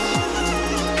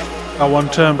 I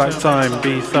want turn back time,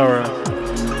 be thorough.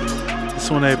 This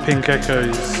one here, Pink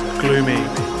Echoes, Gloomy,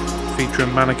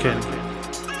 featuring Mannequin.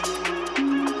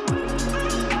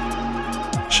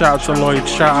 Shout out to Lloyd,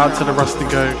 shout out to the Rusty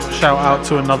Goat, shout out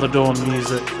to Another Dawn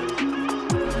Music.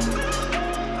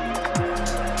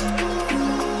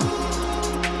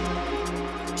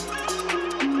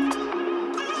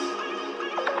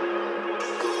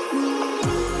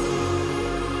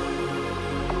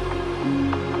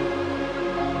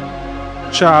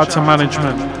 Shout out to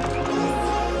management.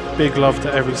 Big love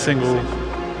to every single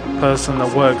person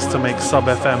that works to make Sub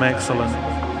FM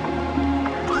excellent.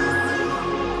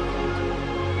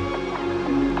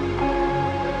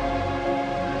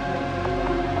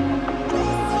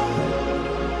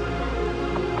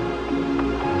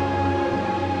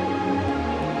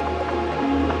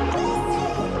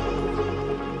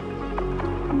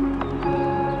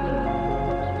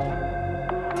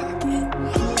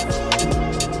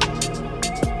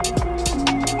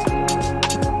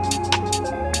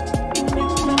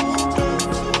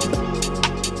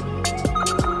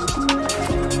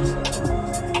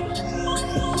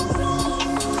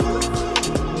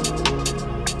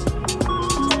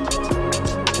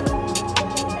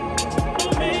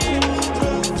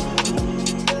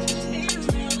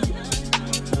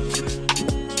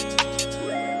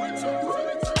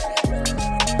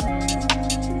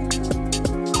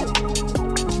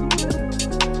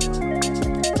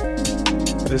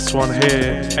 This one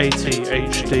here, 80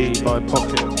 HD by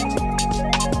Pocket.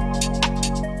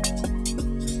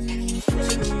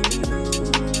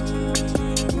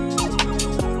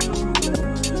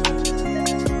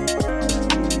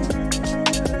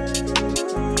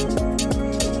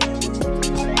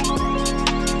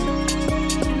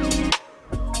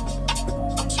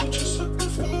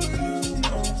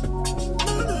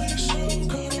 So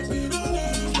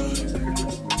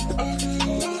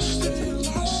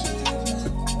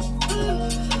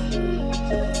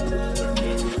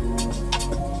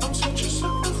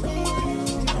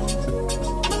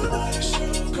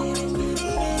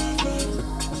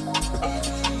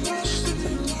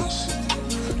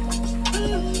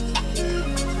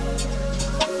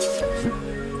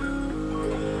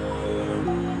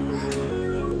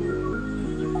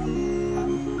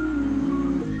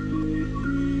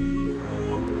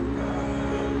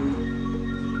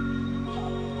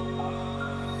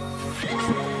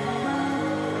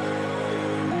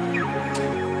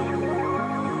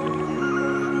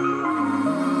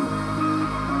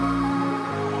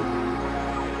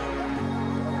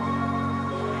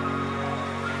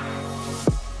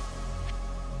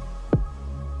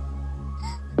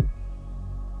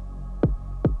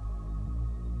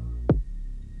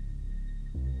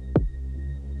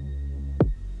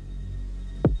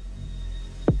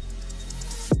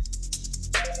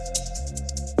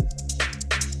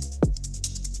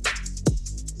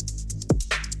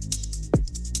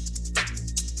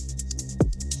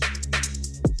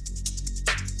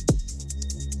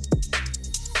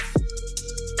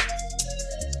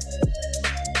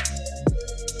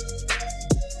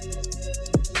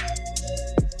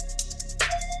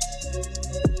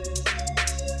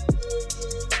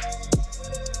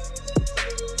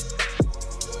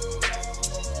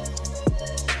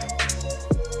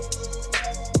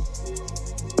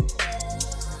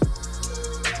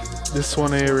This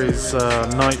one here is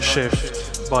Night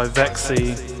Shift by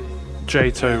Vexy,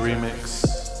 Jato remix.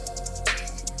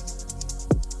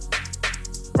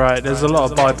 Right, there's a lot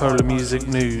of Bipolar Music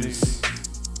news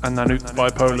and Nanook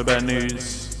Bipolar Bear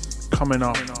news coming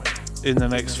up in the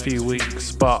next few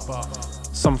weeks, but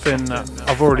something that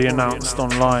I've already announced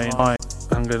online,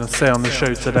 I'm going to say on the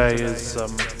show today is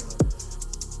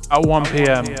at 1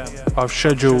 PM I've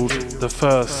scheduled the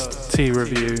first tea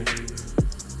review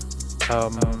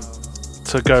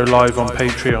to go live on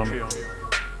Patreon.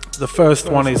 The first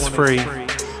one is free,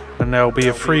 and there'll be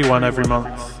a free one every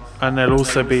month, and there'll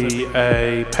also be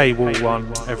a paywall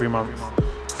one every month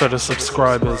for the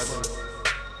subscribers.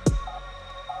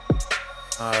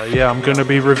 I'm going to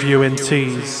be reviewing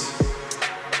teas.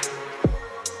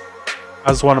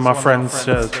 As one of my friends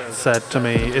said to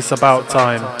me, it's about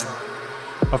time.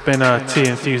 I've been a tea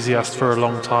enthusiast for a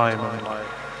long time, and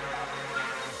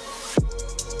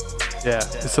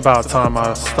it's about time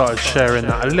I started sharing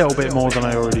that a little bit more than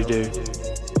I already do.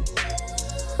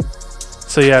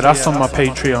 So that's on my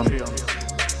Patreon.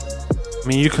 I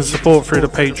mean, you can support through the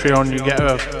Patreon. You get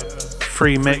a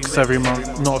free mix every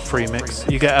month. Not a free mix.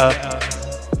 You get a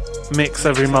mix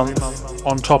every month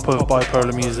on top of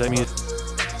Bipolar Music.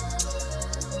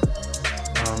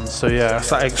 It's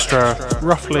that extra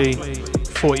roughly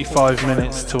 45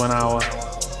 minutes to an hour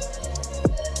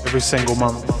every single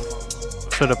month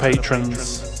for the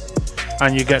patrons,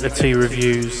 and you get the tea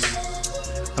reviews,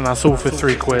 and that's all for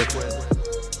 £3,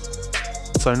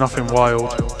 so nothing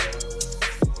wild.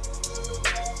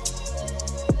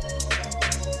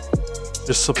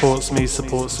 Just supports me,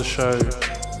 supports the show.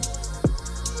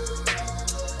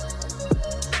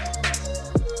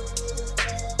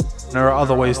 There are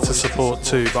other ways to support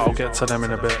too, but I'll get to them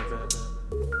in a bit.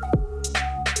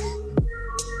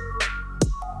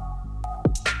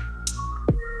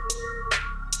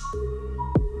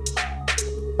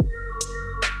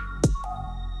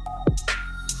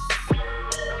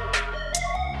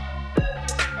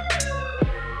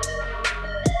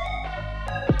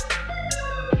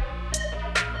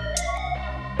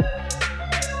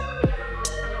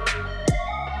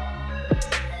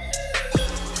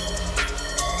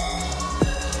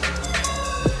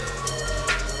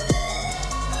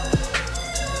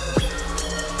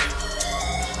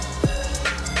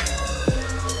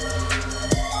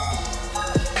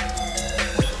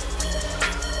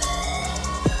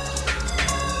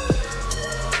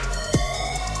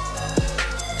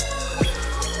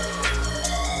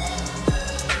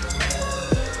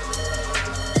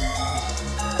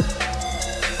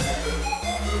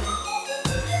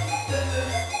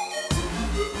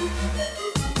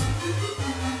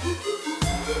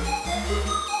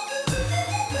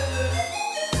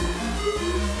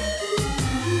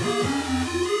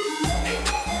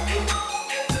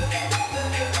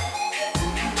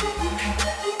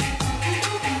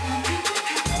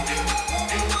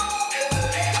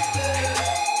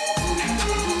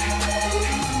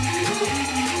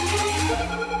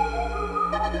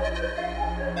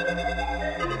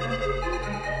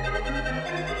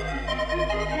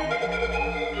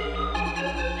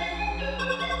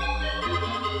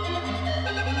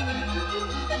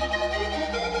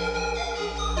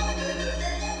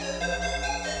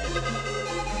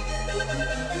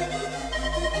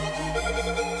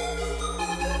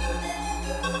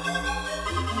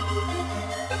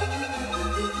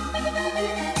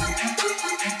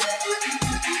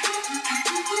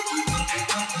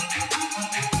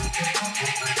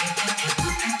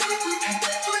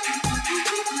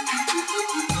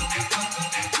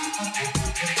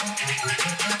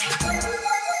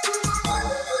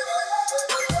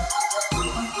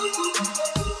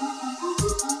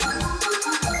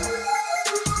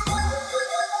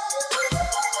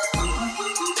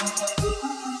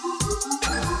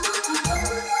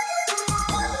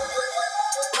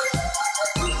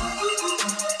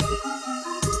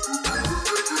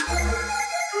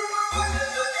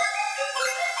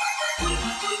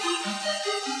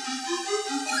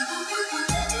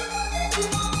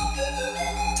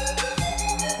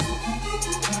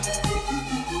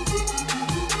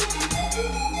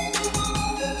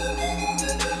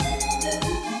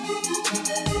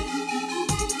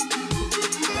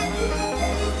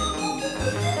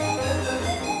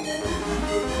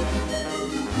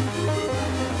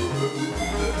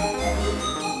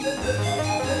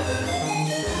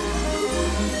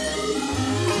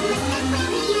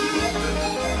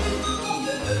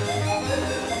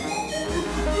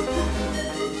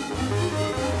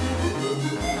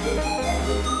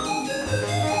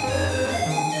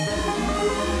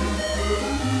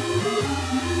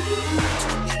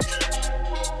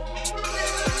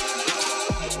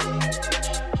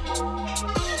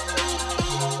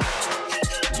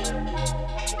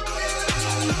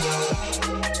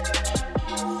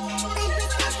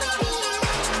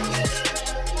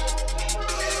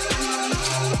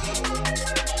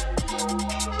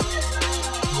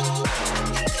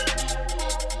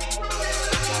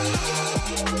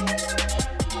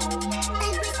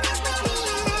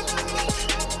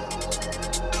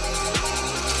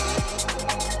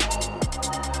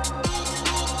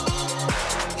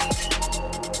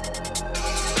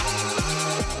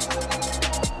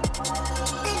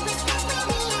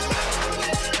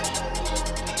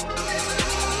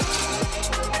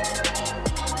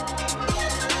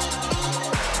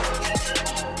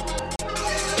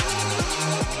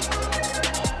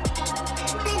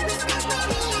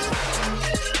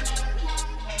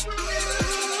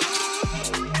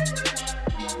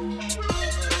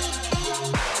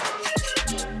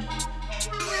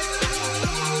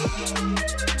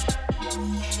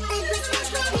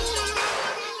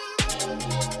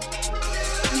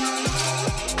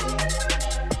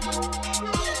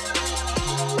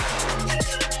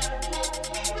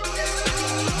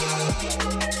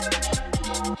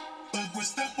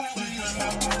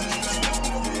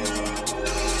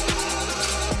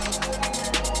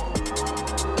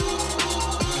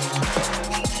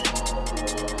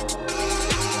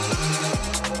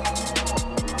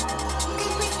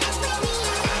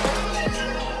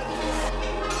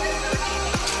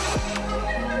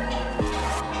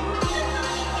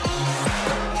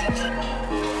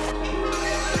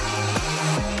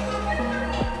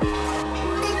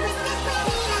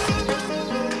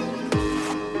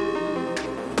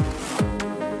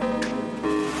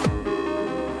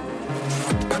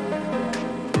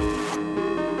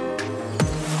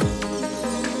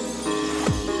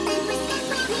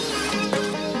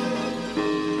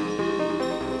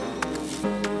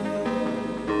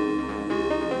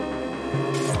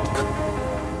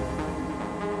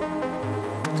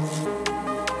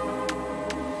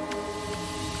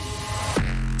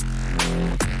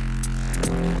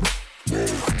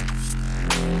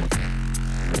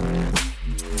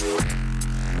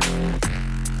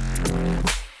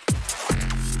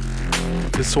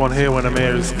 This one here when I'm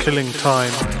here is Killing Time.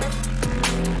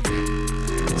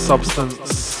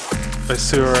 Substance by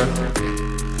Sura.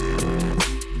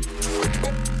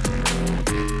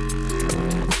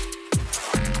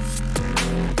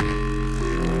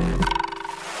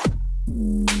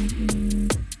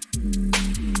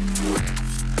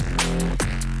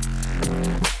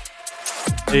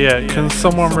 Yeah, can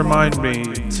someone remind me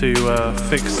to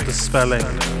fix the spelling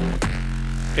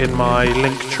in my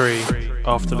link tree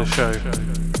after the show?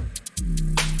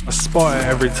 I spot it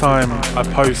every time I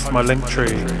post my link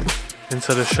tree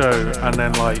into the show, and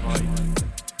then like,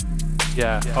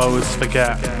 yeah, I always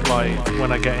forget like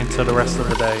when I get into the rest of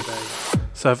the day.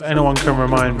 So if anyone can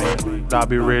remind me, that'd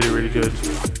be really, really good.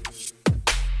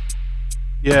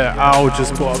 Yeah, Al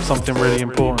just brought up something really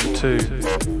important too.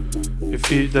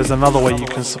 There's another way you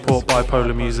can support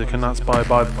Bipolar Music, and that's by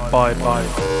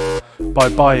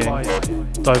buying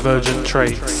Divergent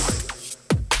Traits,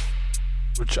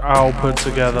 which Al put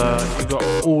together. You got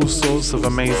all sorts of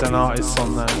amazing artists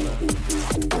on there.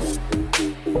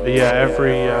 But yeah,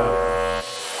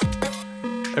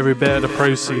 every bit of the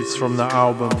proceeds from the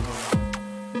album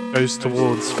goes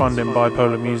towards funding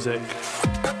Bipolar Music.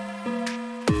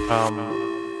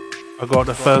 I got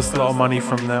the first lot of money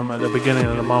from them at the beginning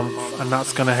of the month, and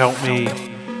that's going to help me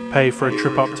pay for a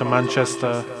trip up to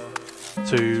Manchester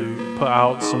to put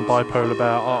out some Bipolar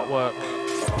Bear artwork,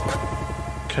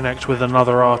 connect with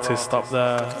another artist up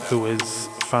there who is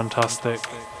fantastic,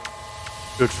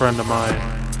 good friend of mine.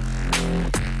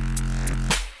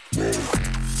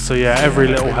 So yeah, every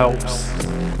little helps.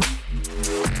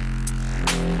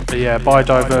 But yeah, buy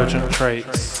Divergent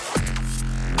Traits,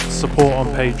 support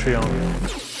on Patreon.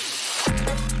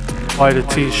 Buy the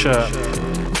t-shirt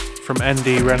from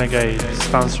ND Renegade,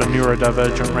 stands for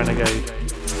Neurodivergent Renegade.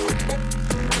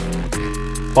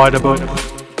 Buy the book,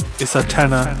 it's a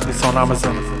tenner, it's on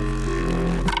Amazon.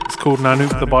 It's called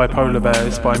Nanook the Bipolar Bear,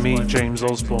 it's by me, James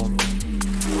Osborne.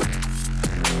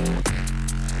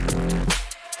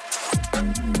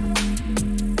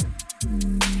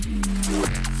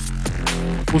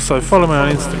 Also follow me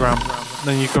on Instagram,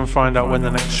 then you can find out when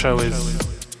the next show is,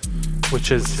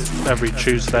 which is every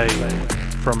Tuesday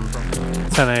from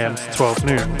 10 AM to 12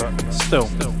 noon, but still,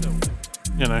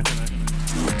 you know.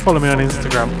 Follow me on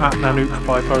Instagram at Nanook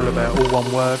Bipolar Bear, all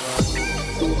one word,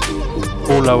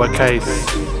 all lowercase.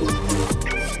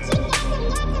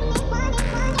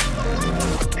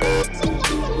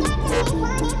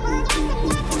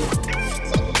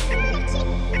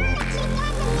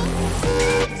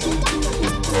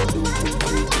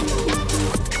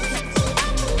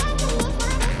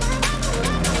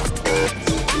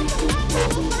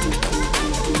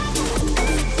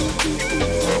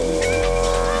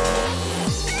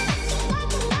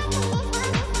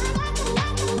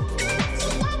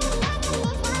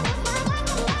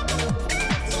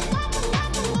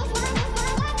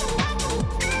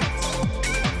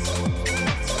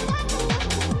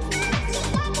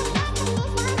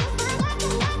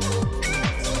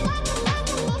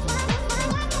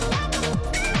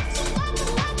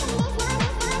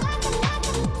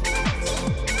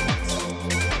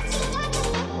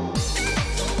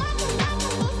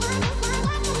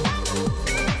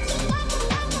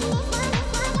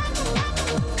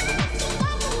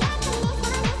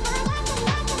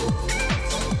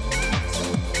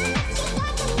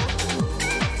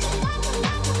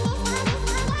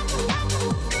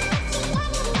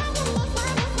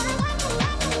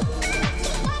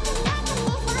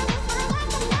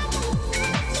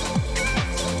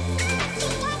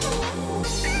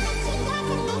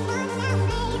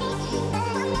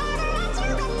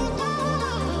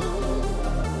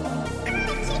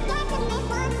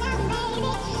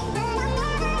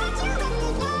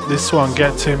 This one,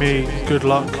 Get To Me, Good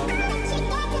Luck.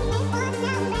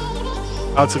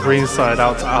 Out to Greenside,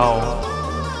 out to Owl.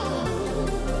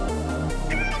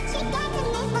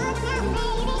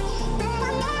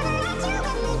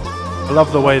 I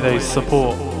love the way they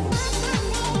support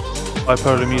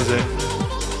Bipolar Music.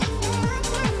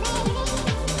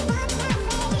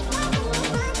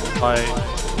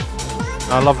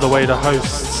 I love the way the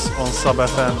hosts on Sub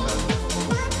FM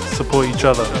support each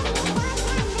other.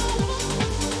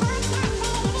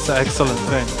 It's an excellent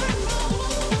thing.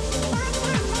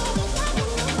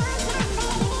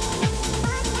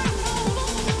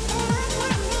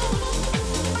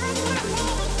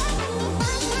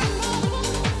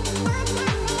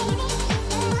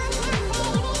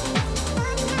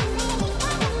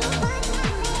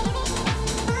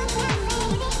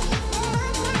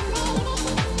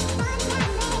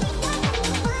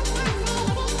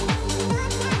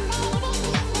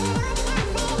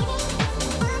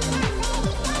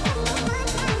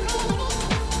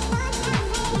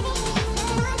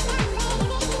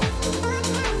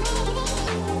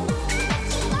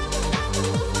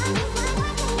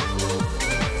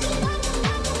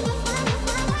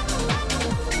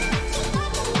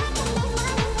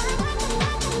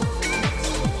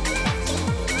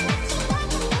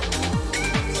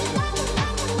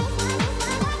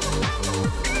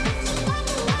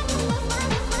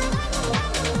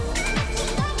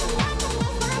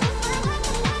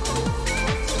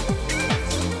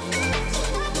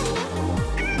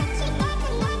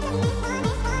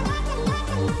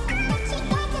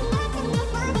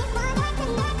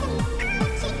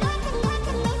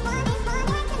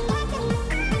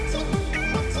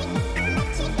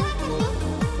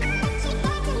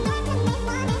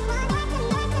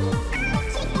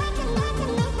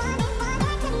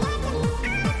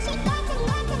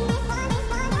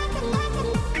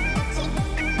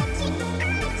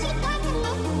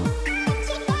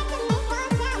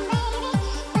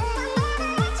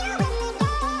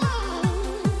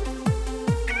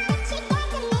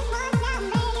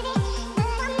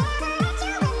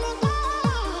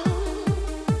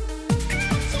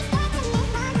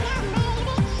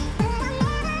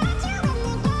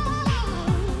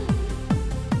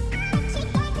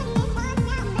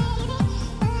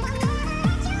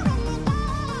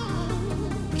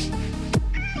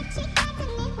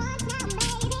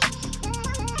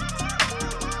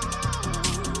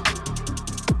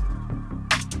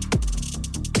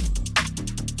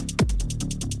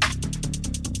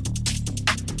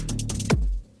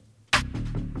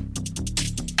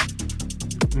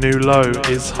 New low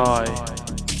is high.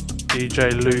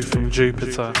 DJ Lou from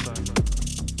Jupiter.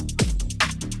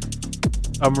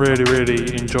 I'm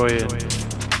really enjoying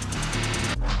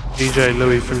DJ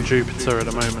Louis from Jupiter at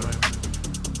the moment.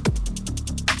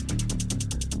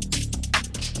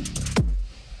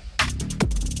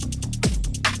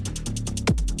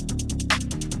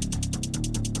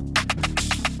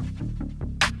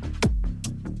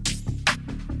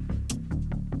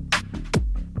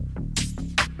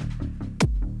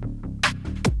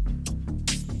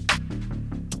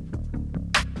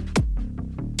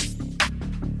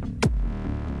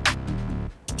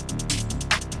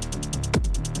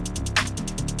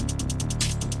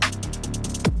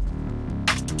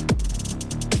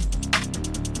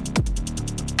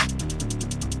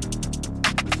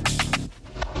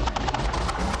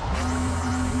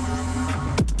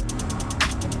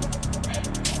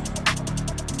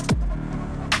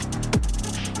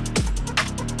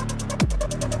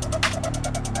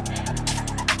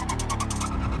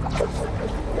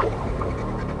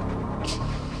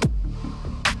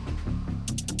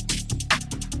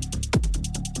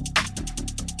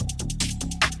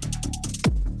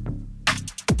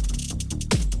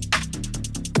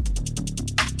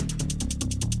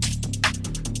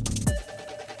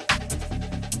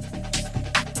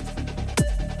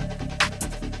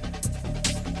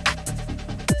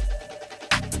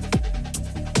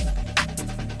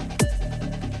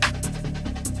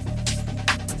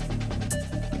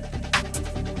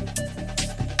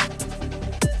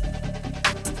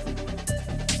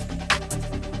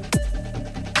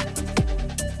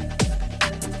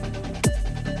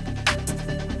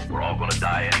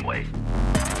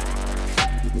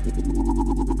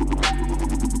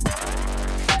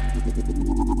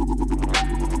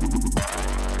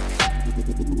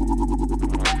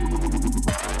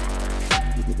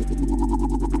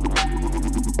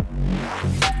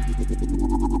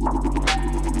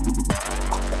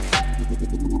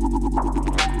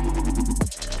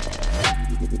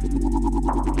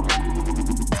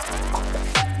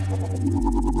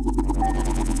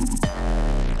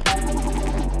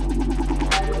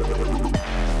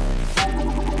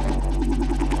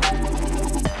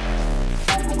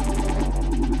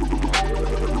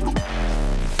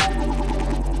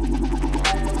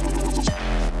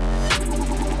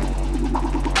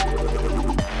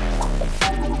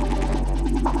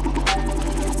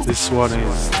 This one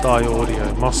is Die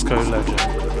Audio, Moscow Legend.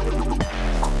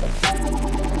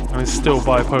 And it's still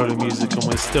bipolar music, and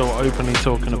we're still openly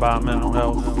talking about mental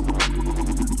health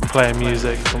and playing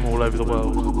music from all over the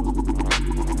world.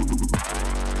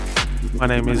 My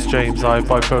name is James. I have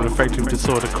bipolar affective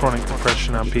disorder, chronic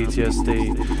depression and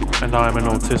PTSD, and I am an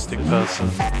autistic person.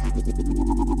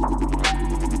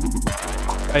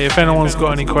 Hey, if anyone's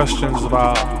got any questions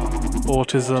about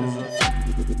autism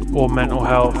or mental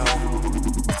health,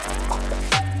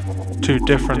 two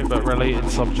different but related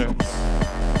subjects,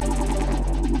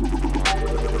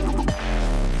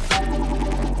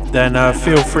 then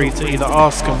feel free to either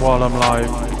ask them while I'm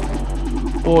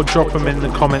live or drop them in the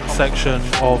comment section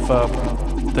of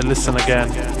the Listen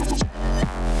Again,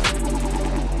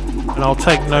 and I'll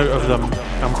take note of them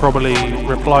and probably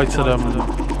reply to them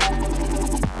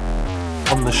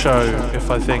on the show if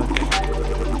I think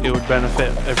it would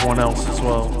benefit everyone else as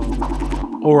well,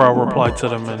 or I'll reply to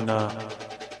them in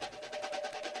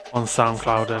on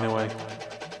SoundCloud anyway.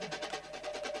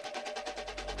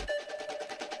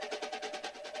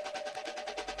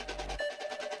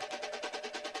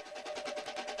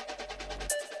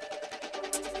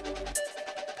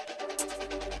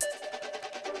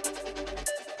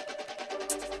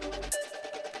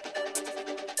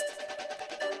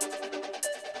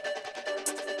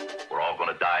 We're all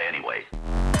gonna die anyway.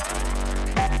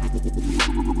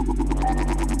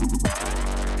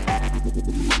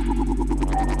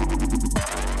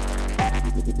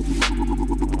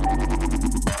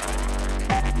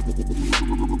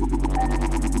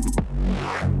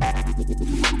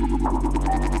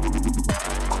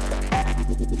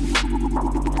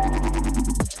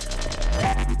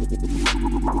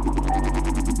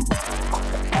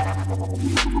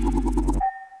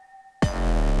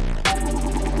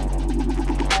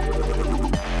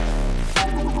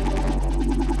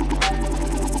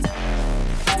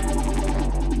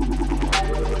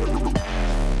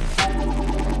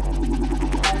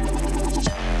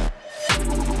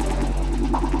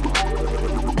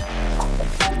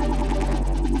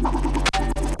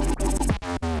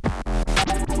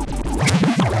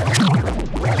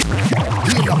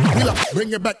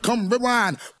 Bring it back, come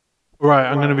rewind. Right,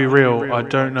 I'm gonna be real. I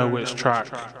don't know which track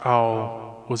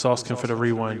Al was asking for the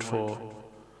rewind for,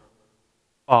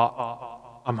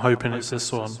 but I'm hoping it's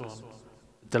this one. The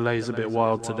delay's a bit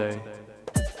wild today.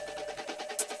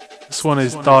 This one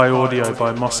is Die Audio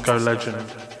by Moscow Legend.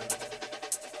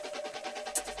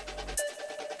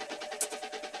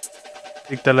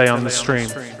 Big delay on the stream.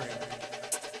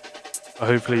 But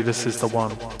hopefully this is the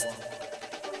one.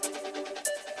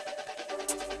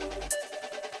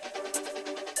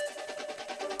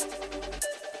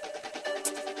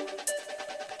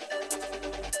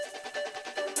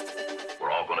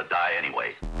 We're all gonna die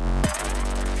anyway.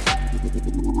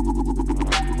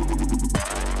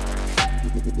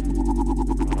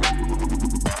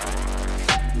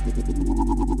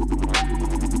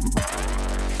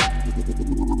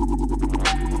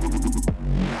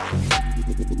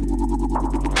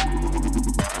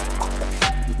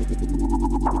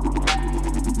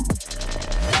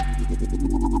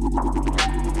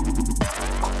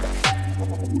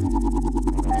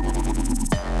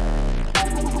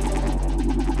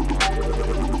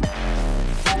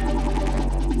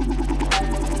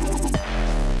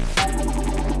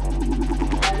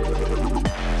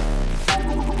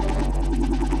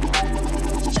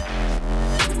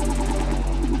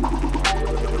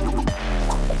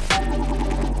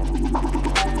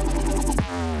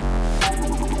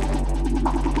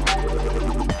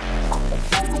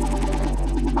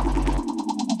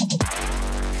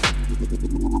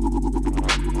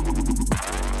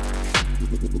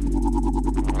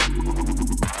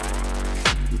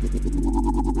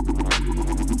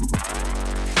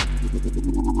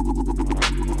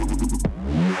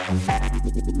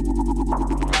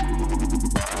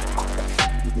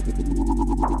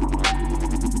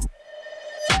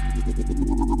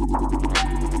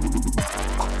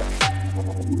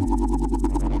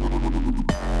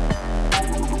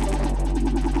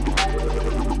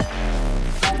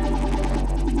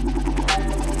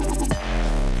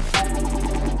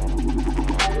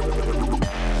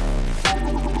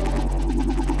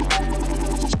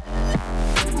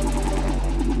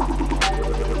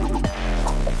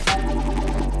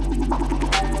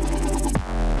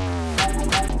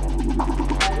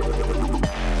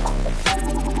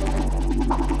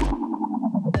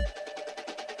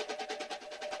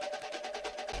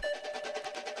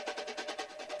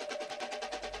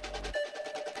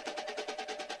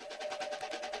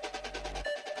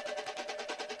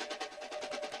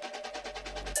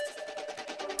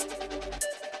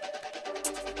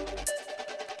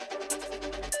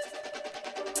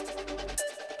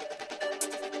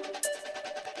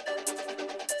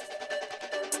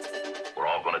 We're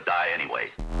all gonna die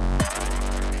anyway.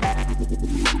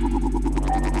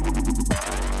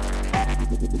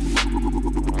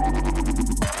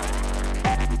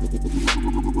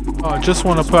 Oh, I just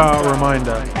want to put out a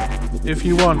reminder. If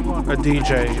you want a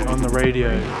DJ on the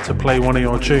radio to play one of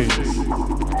your tunes,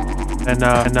 and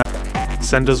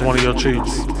send us one of your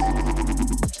tunes.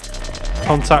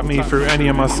 Contact me through any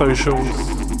of my socials.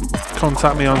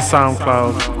 Contact me on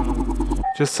SoundCloud.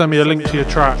 Just send me a link to your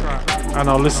track and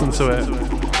I'll listen to it,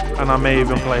 and I may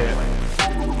even play it.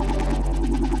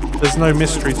 There's no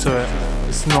mystery to it.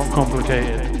 It's not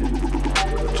complicated.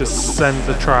 Just send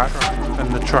the track and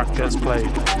the track gets played.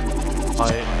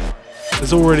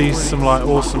 There's already some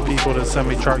awesome people that send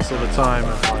me tracks all the time,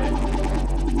 and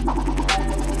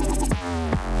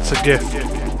it's a gift.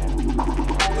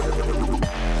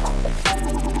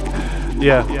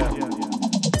 Yeah.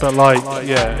 But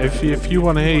if you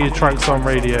want to hear your tracks on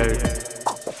radio,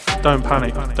 don't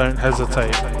panic, don't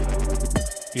hesitate.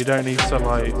 You don't need to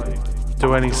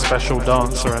do any special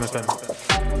dance or anything.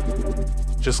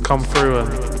 Just come through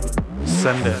and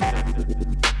send it.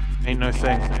 Ain't no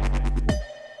thing.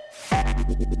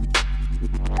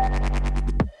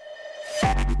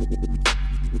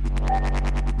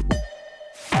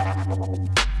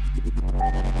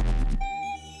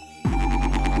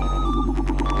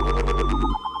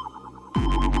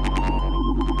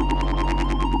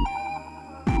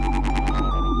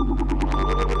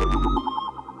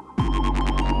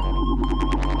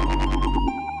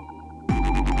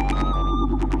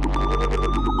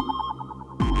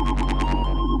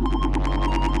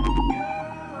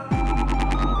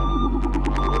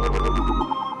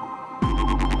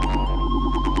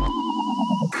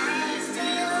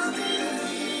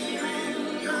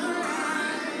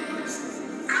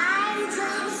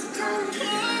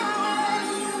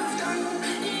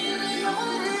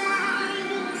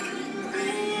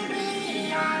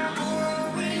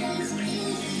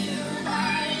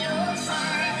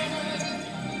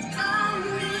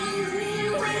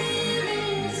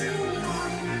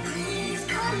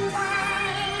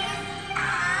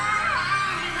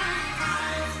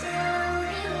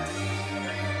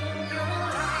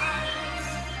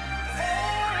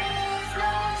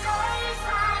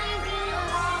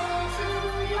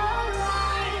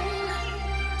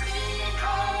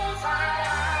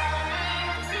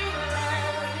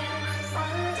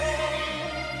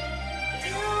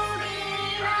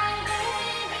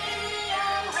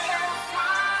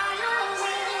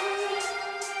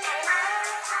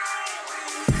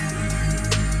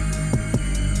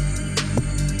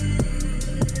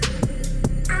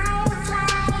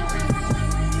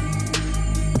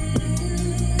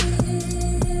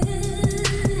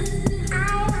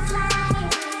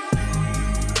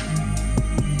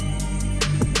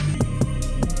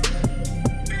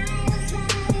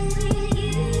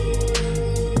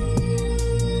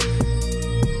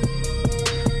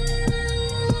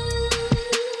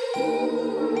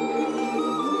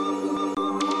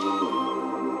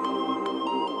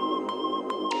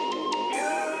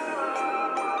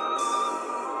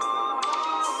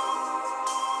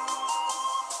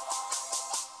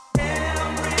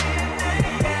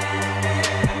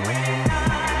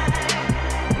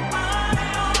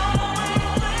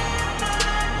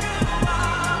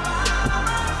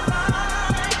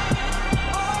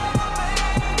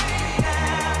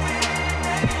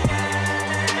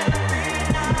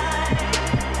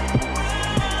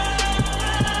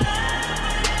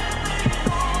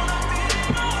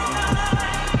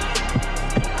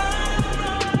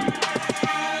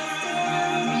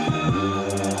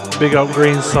 Big up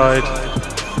Greenside.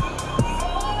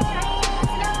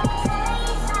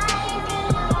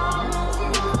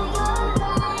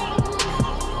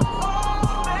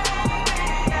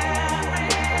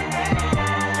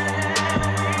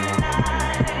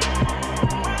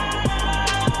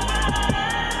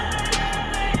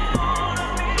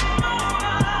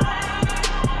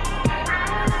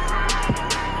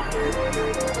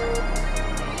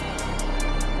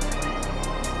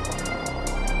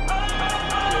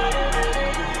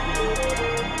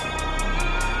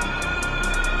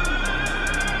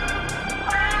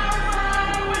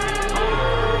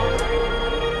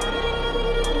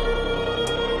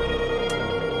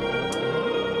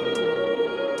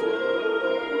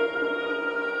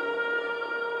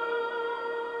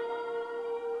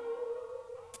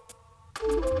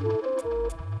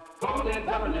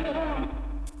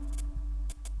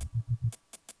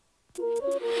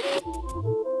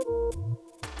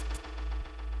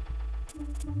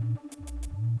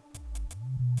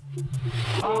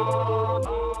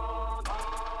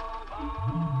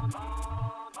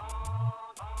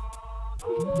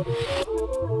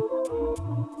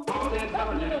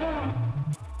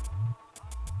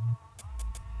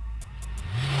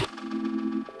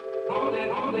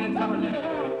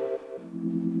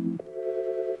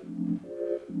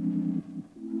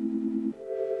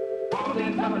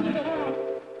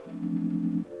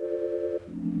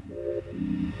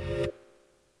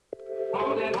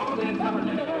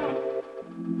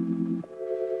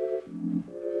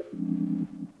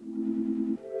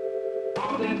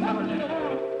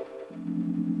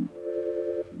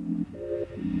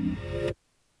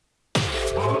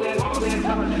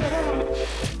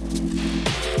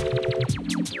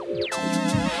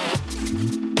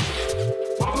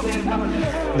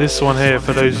 This one here,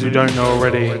 for those who don't know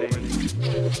already,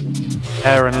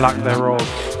 Air and Lack Thereof,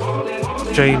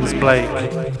 James Blake.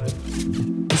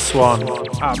 This one,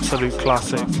 absolute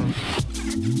classic.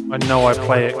 I know I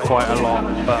play it quite a lot,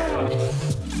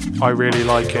 but I really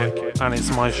like it, and it's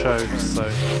my show, so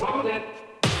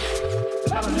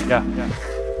yeah.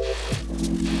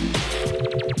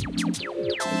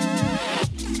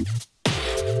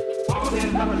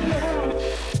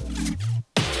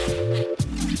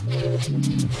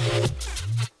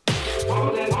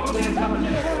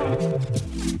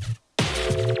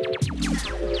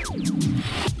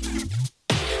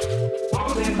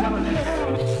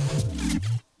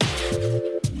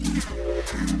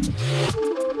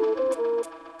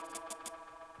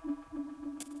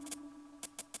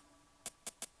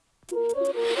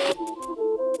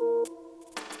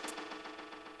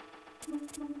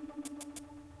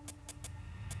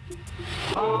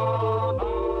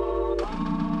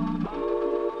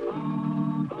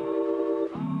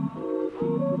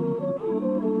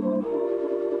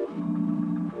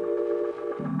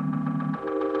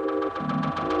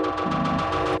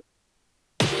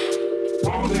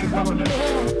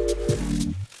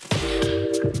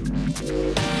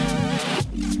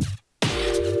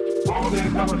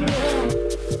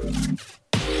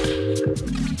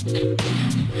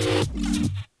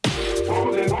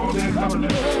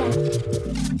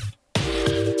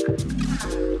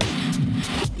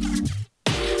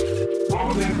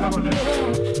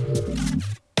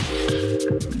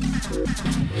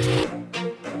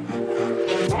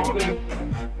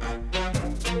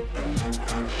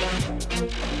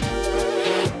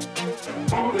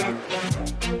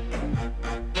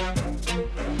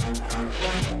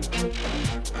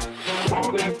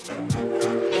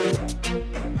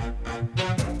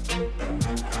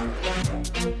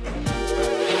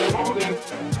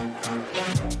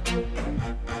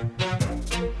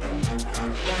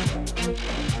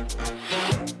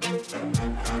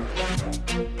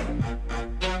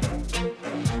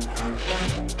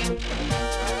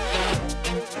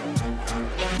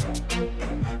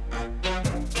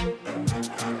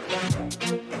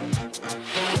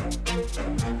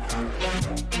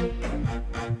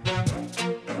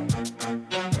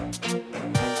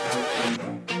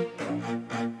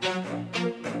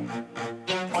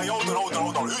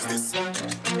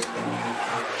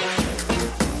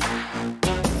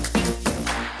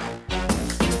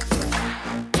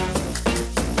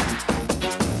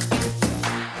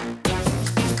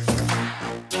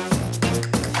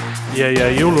 Yeah,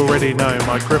 you'll already know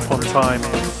my grip on time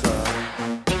is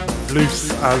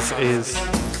loose as is.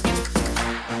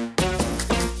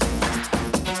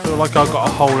 I feel like I've got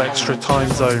a whole extra time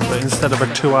zone, but instead of a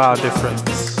 2-hour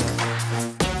difference,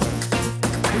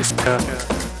 it's a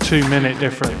 2-minute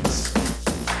difference.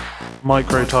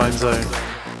 Micro time zone.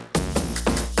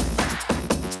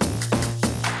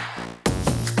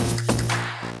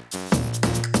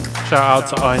 Shout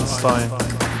out to Einstein.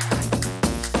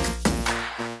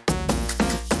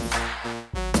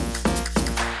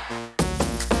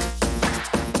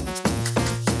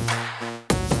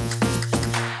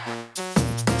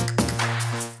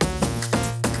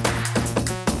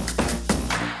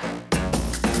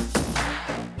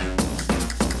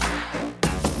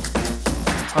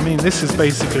 I mean, this is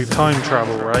basically time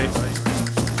travel, right?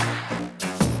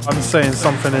 I'm saying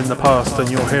something in the past and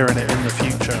you're hearing it in the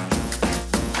future.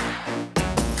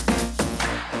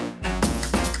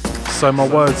 So my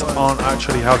words aren't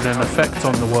actually having an effect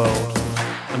on the world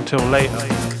until later.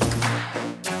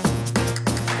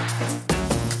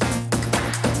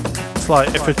 It's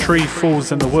like if a tree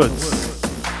falls in the woods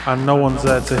and no one's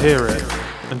there to hear it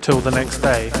until the next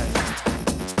day.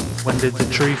 When did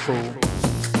the tree fall?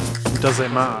 Does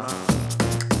it matter?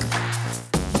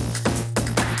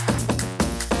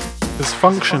 Because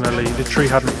functionally the tree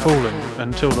hadn't fallen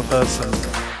until the person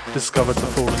discovered the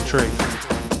fallen tree.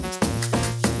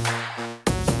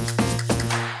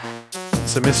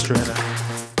 It's a mystery, isn't it?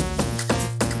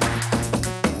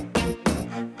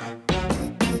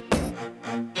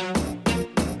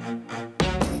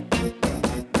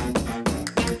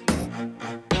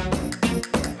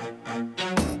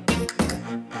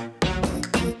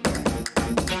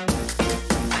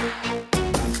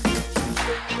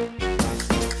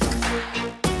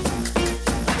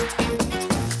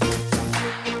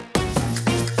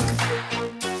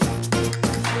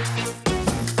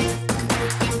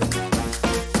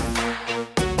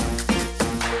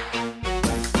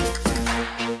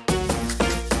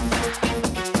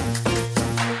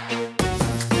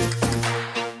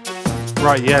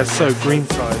 Right, yeah, so green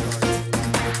side.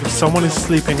 If someone is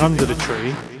sleeping under the tree,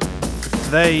 if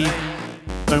they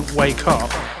don't wake up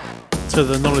to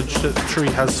the knowledge that the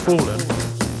tree has fallen,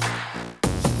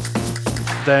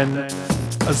 then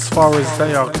as far as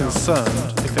they are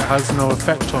concerned, if it has no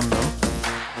effect on them,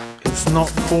 it's not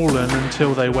fallen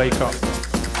until they wake up.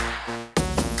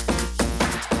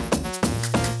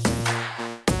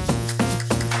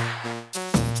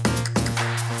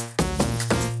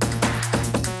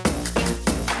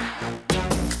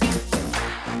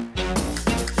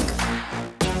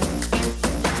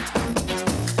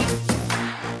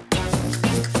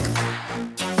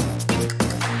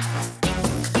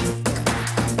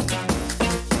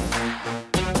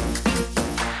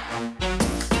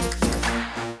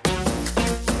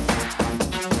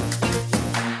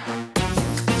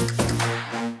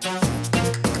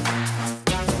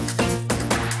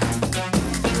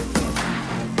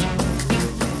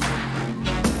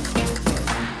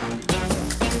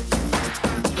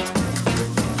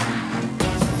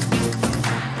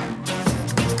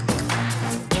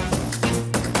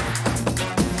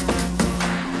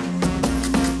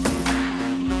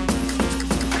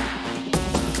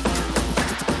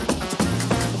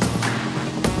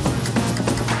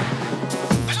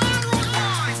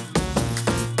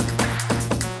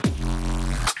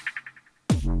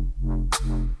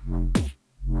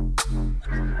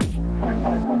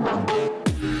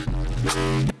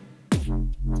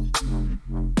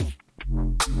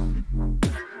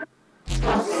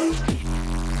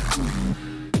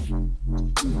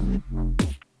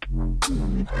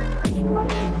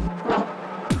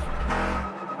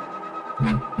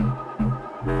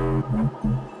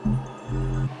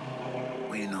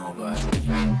 We know about it.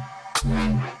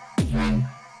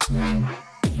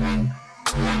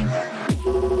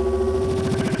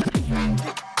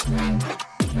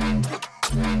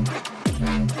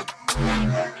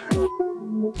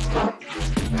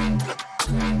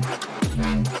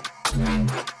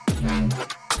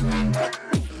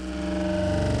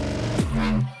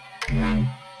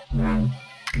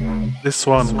 This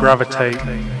one, Gravitate.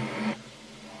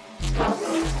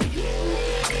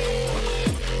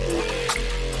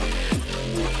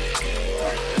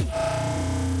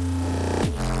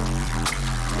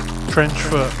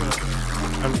 Trenchfoot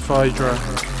and Phaedra.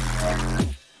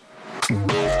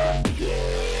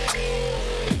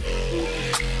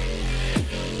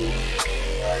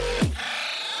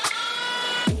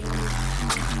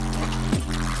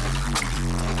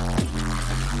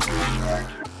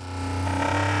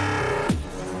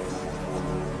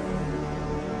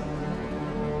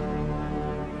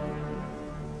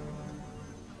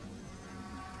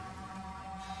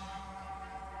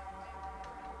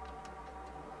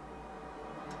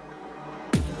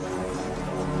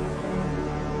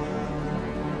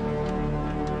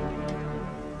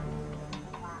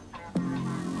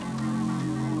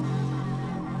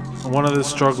 One of the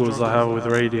struggles I have with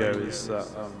radio is that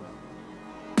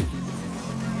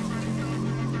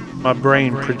my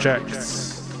brain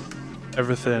projects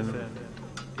everything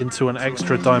into an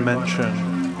extra dimension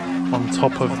on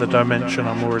top of the dimension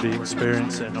I'm already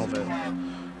experiencing of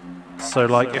it. So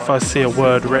like if I see a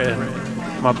word written,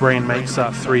 my brain makes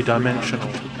that three-dimensional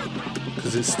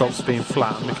because it stops being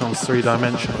flat and becomes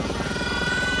three-dimensional.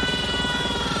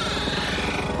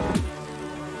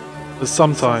 But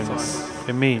sometimes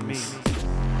it means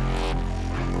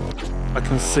I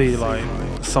can see like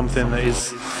something that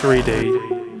is 3D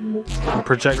and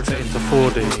project it into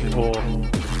 4D, or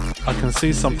I can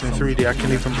see something 3D, I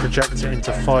can even project it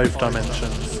into 5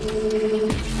 dimensions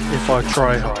if I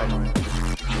try hard.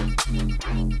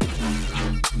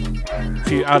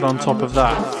 If you add on top of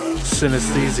that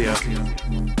synesthesia,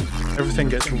 everything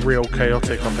gets real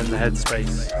chaotic up in the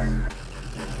headspace.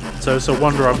 So it's a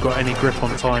wonder I've got any grip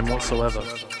on time whatsoever.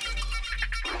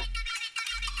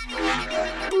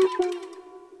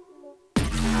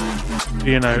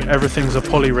 You know, everything's a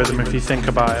polyrhythm if you think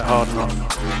about it hard enough.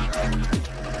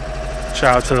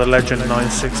 Shout out to the legend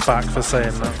 9-6 for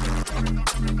saying that.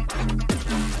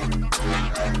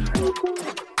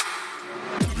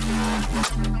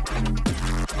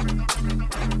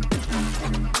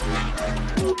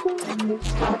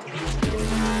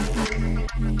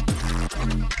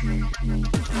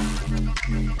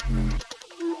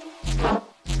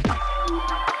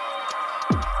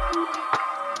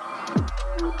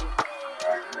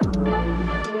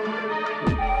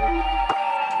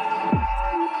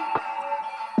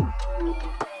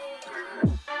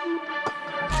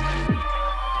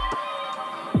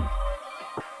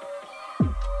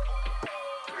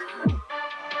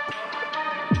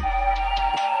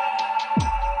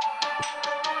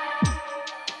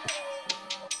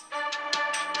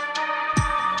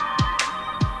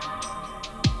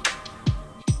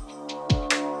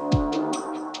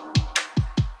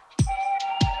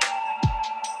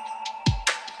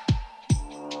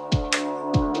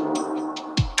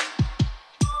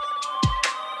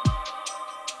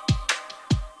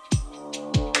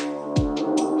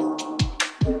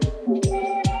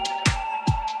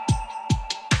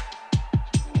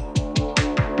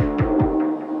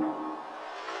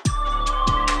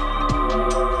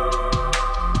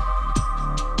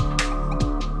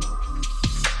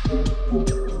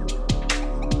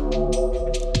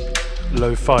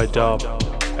 Lo-fi dub,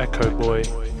 Echo Boy.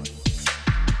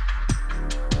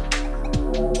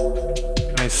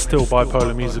 And it's still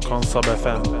Bipolar Music on Sub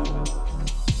FM.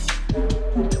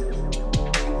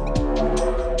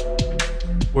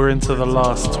 We're into the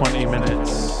last 20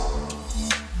 minutes.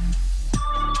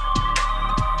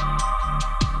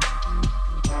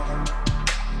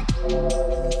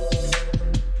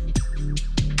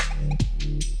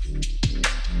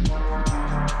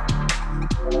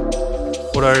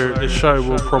 Although the show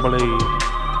will probably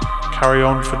carry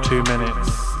on for 2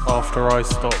 minutes after I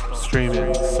stop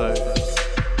streaming, so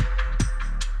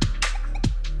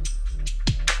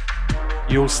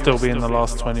you'll still be in the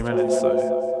last 20 minutes,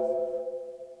 so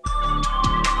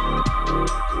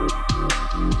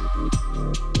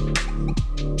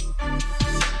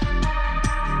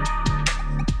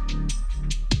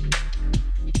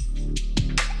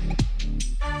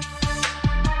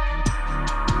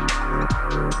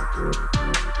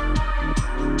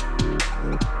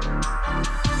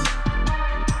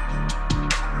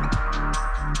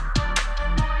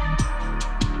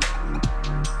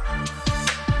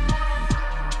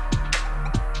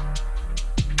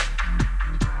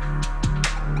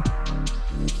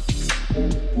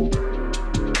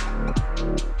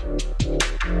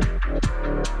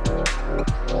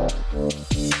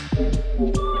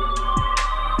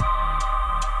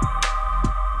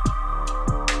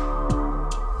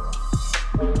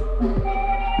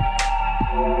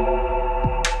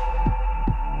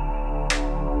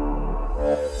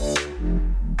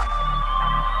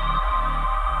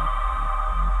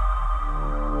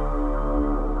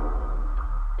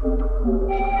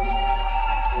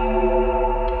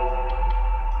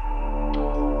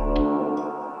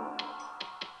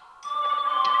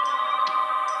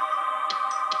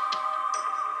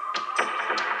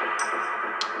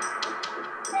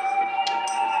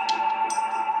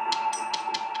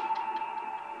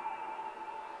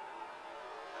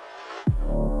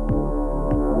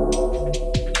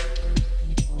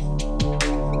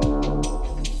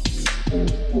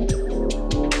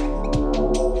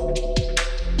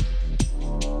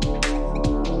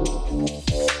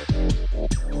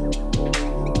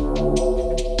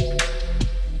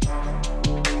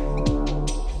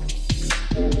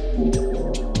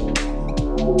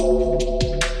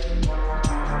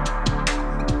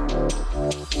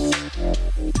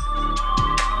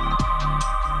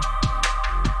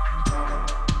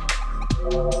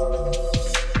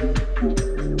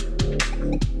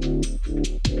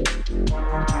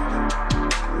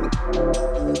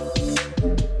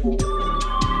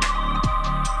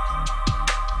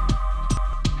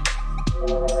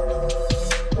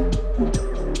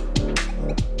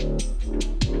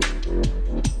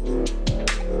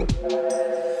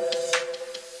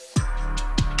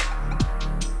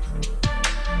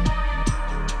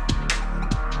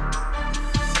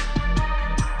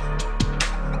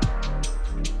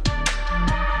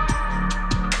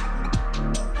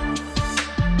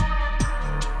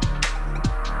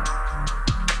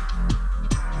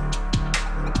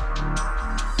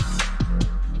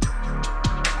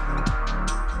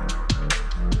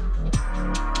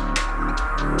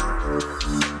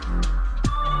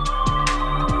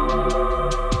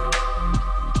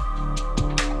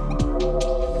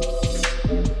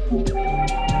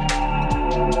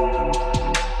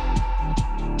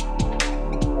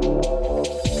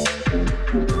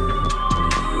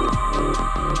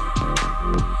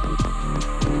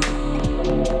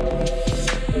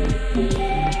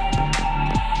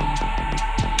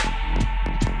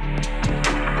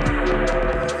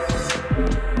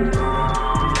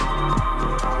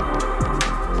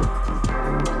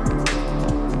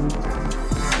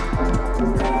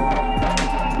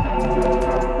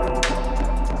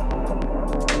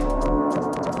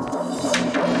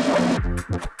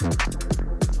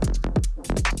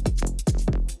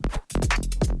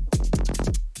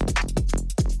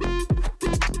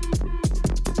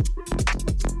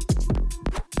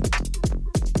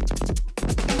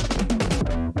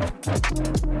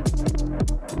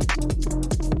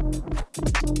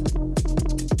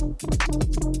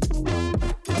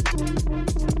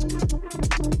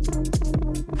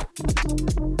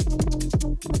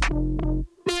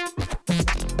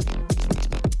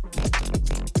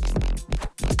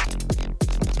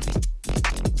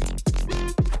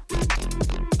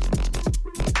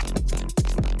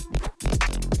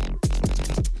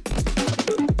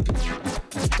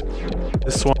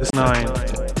This one is 9.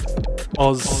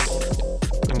 Oz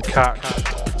and Cac.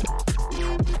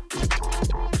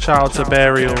 Shout out to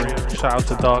Burial. Shout out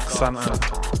to Dark Santa.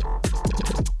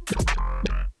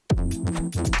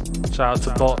 Shout out to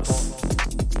Bots.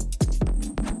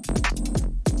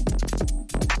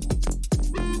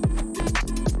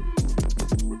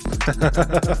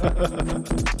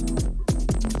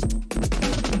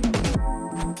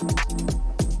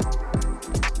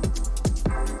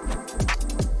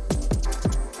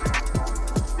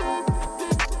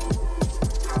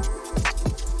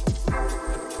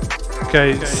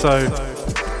 Okay, so I'm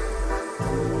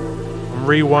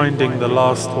rewinding the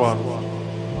last one,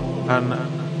 and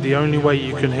the only way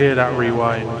you can hear that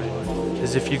rewind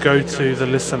is if you go to the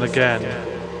listen again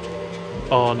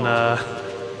on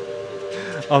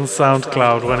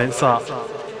SoundCloud when it's up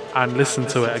and listen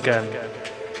to it again,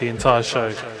 the entire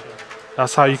show.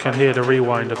 That's how you can hear the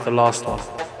rewind of the last one.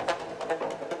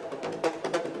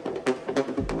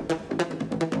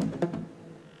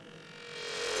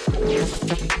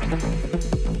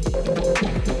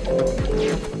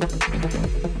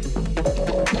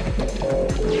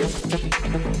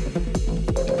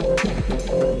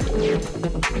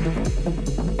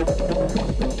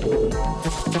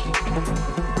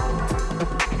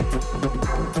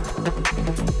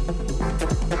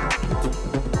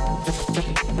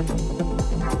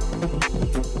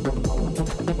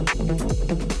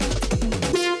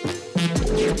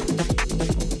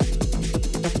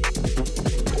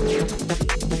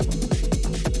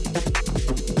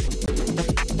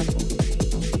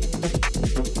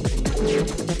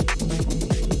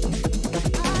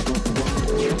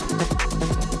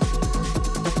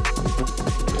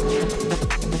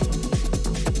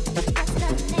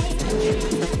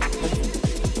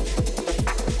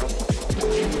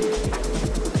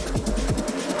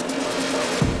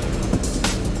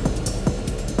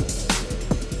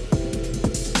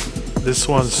 This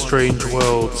one's Strange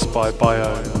Worlds by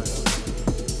Bio.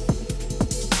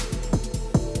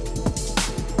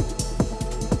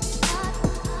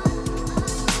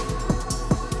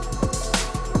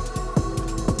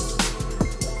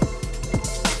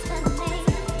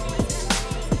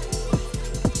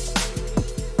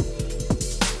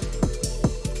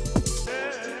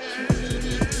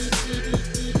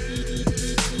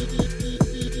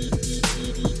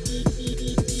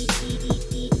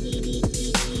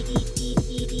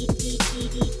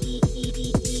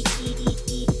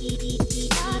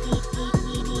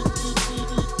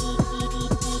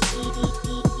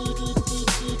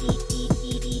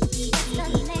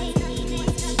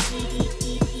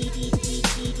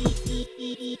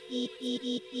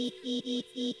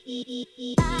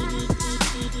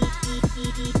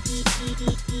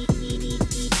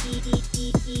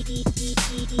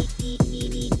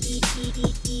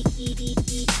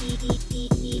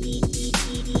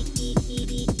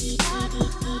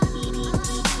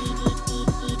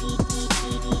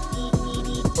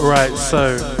 Right,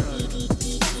 so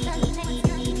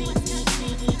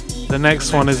the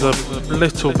next one is a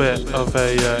little bit of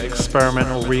a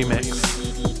experimental remix.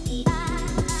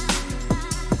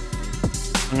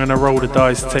 I'm gonna roll the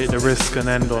dice, take the risk and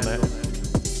end on it.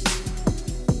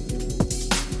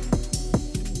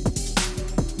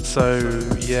 So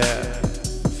yeah,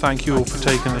 thank you all for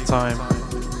taking the time.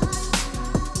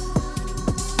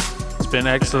 It's been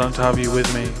excellent to have you with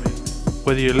me,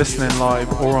 whether you're listening live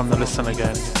or on the listen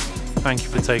again. Thank you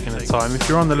for taking the time. If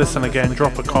you're on the listen again,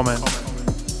 drop a comment.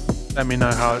 Let me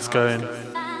know how it's going.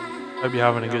 Hope you're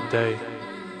having a good day.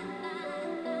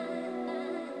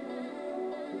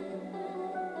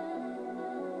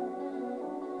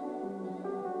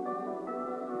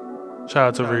 Shout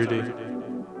out to Rudy.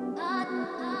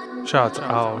 Shout out to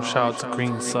Al. Shout out to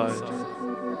Greenside.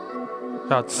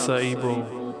 Shout out to Cerebral.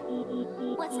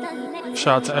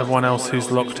 Shout out to everyone else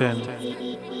who's locked in.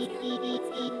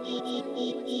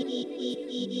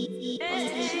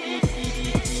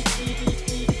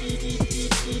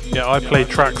 Yeah, I play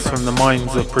tracks from the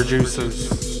minds of producers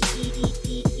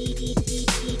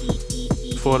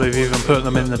before they've even put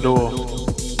them in the door.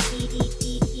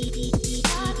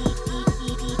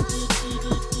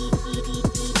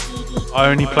 I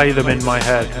only play them in my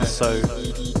head, so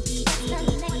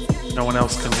no one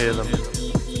else can hear them.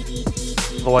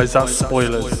 Otherwise that's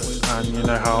spoilers, and you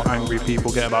know how angry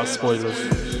people get about spoilers.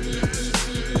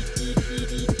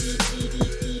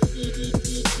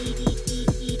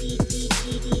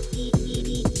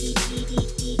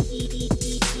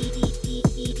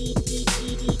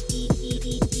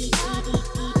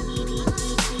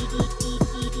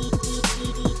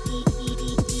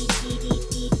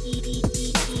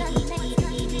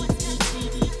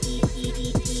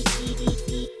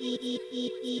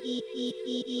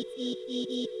 This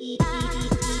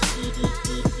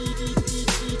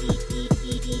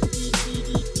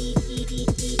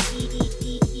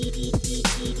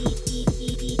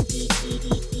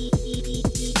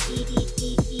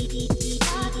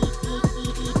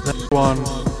one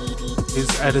is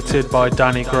edited by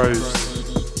Danny Groves.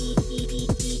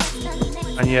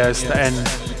 And yeah, it's the end.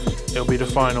 It'll be the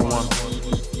final one.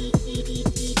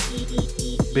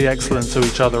 Be excellent to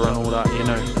each other and all that, you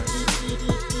know.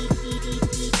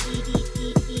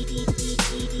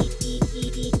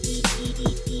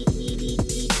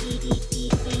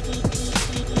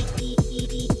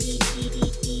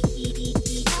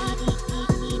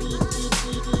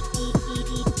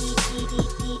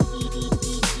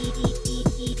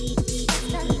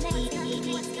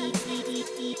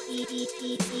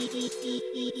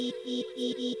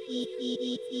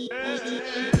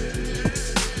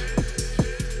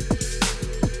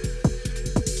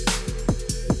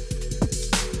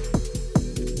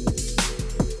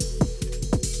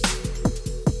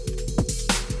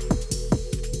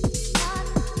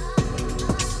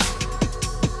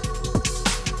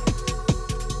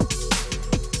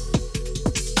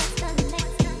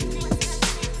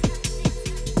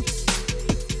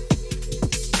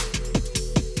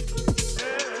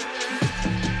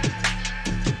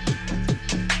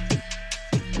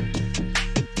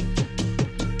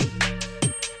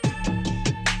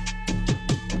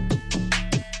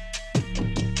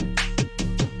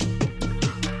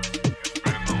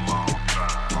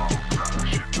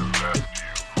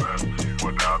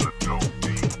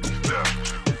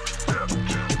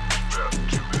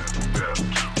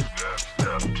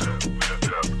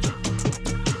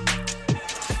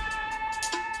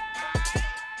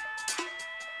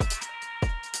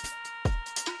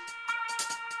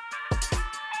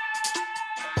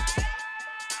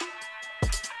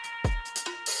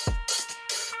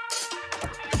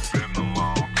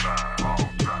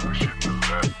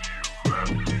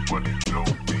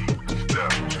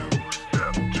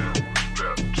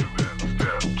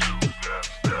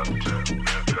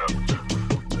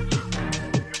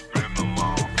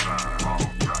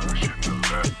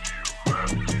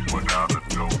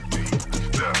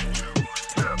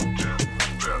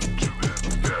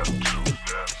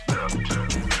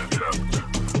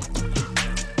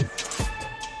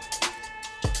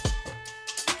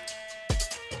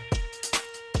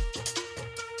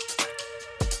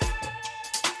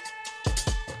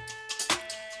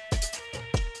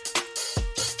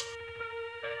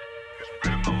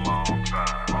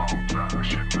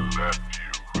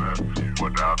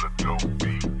 Without a dope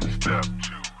beat, step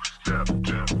two, step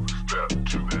two, step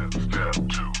two, then step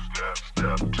two,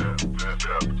 step two,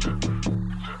 step two.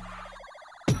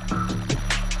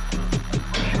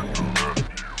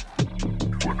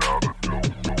 Without a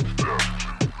dope beat, step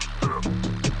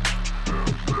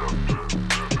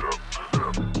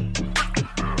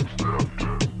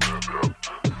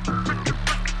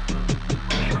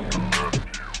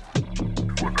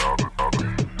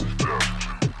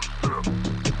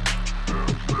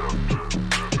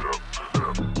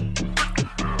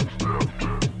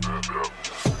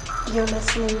You're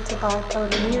listening to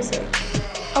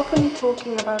Bipolarmusic, openly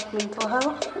talking about mental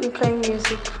health and playing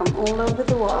music from all over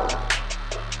the world.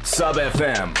 Sub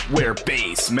FM, where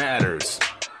bass matters.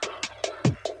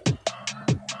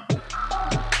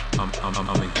 I'm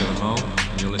Mo,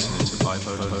 and you're listening to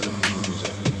Bipolarmusic.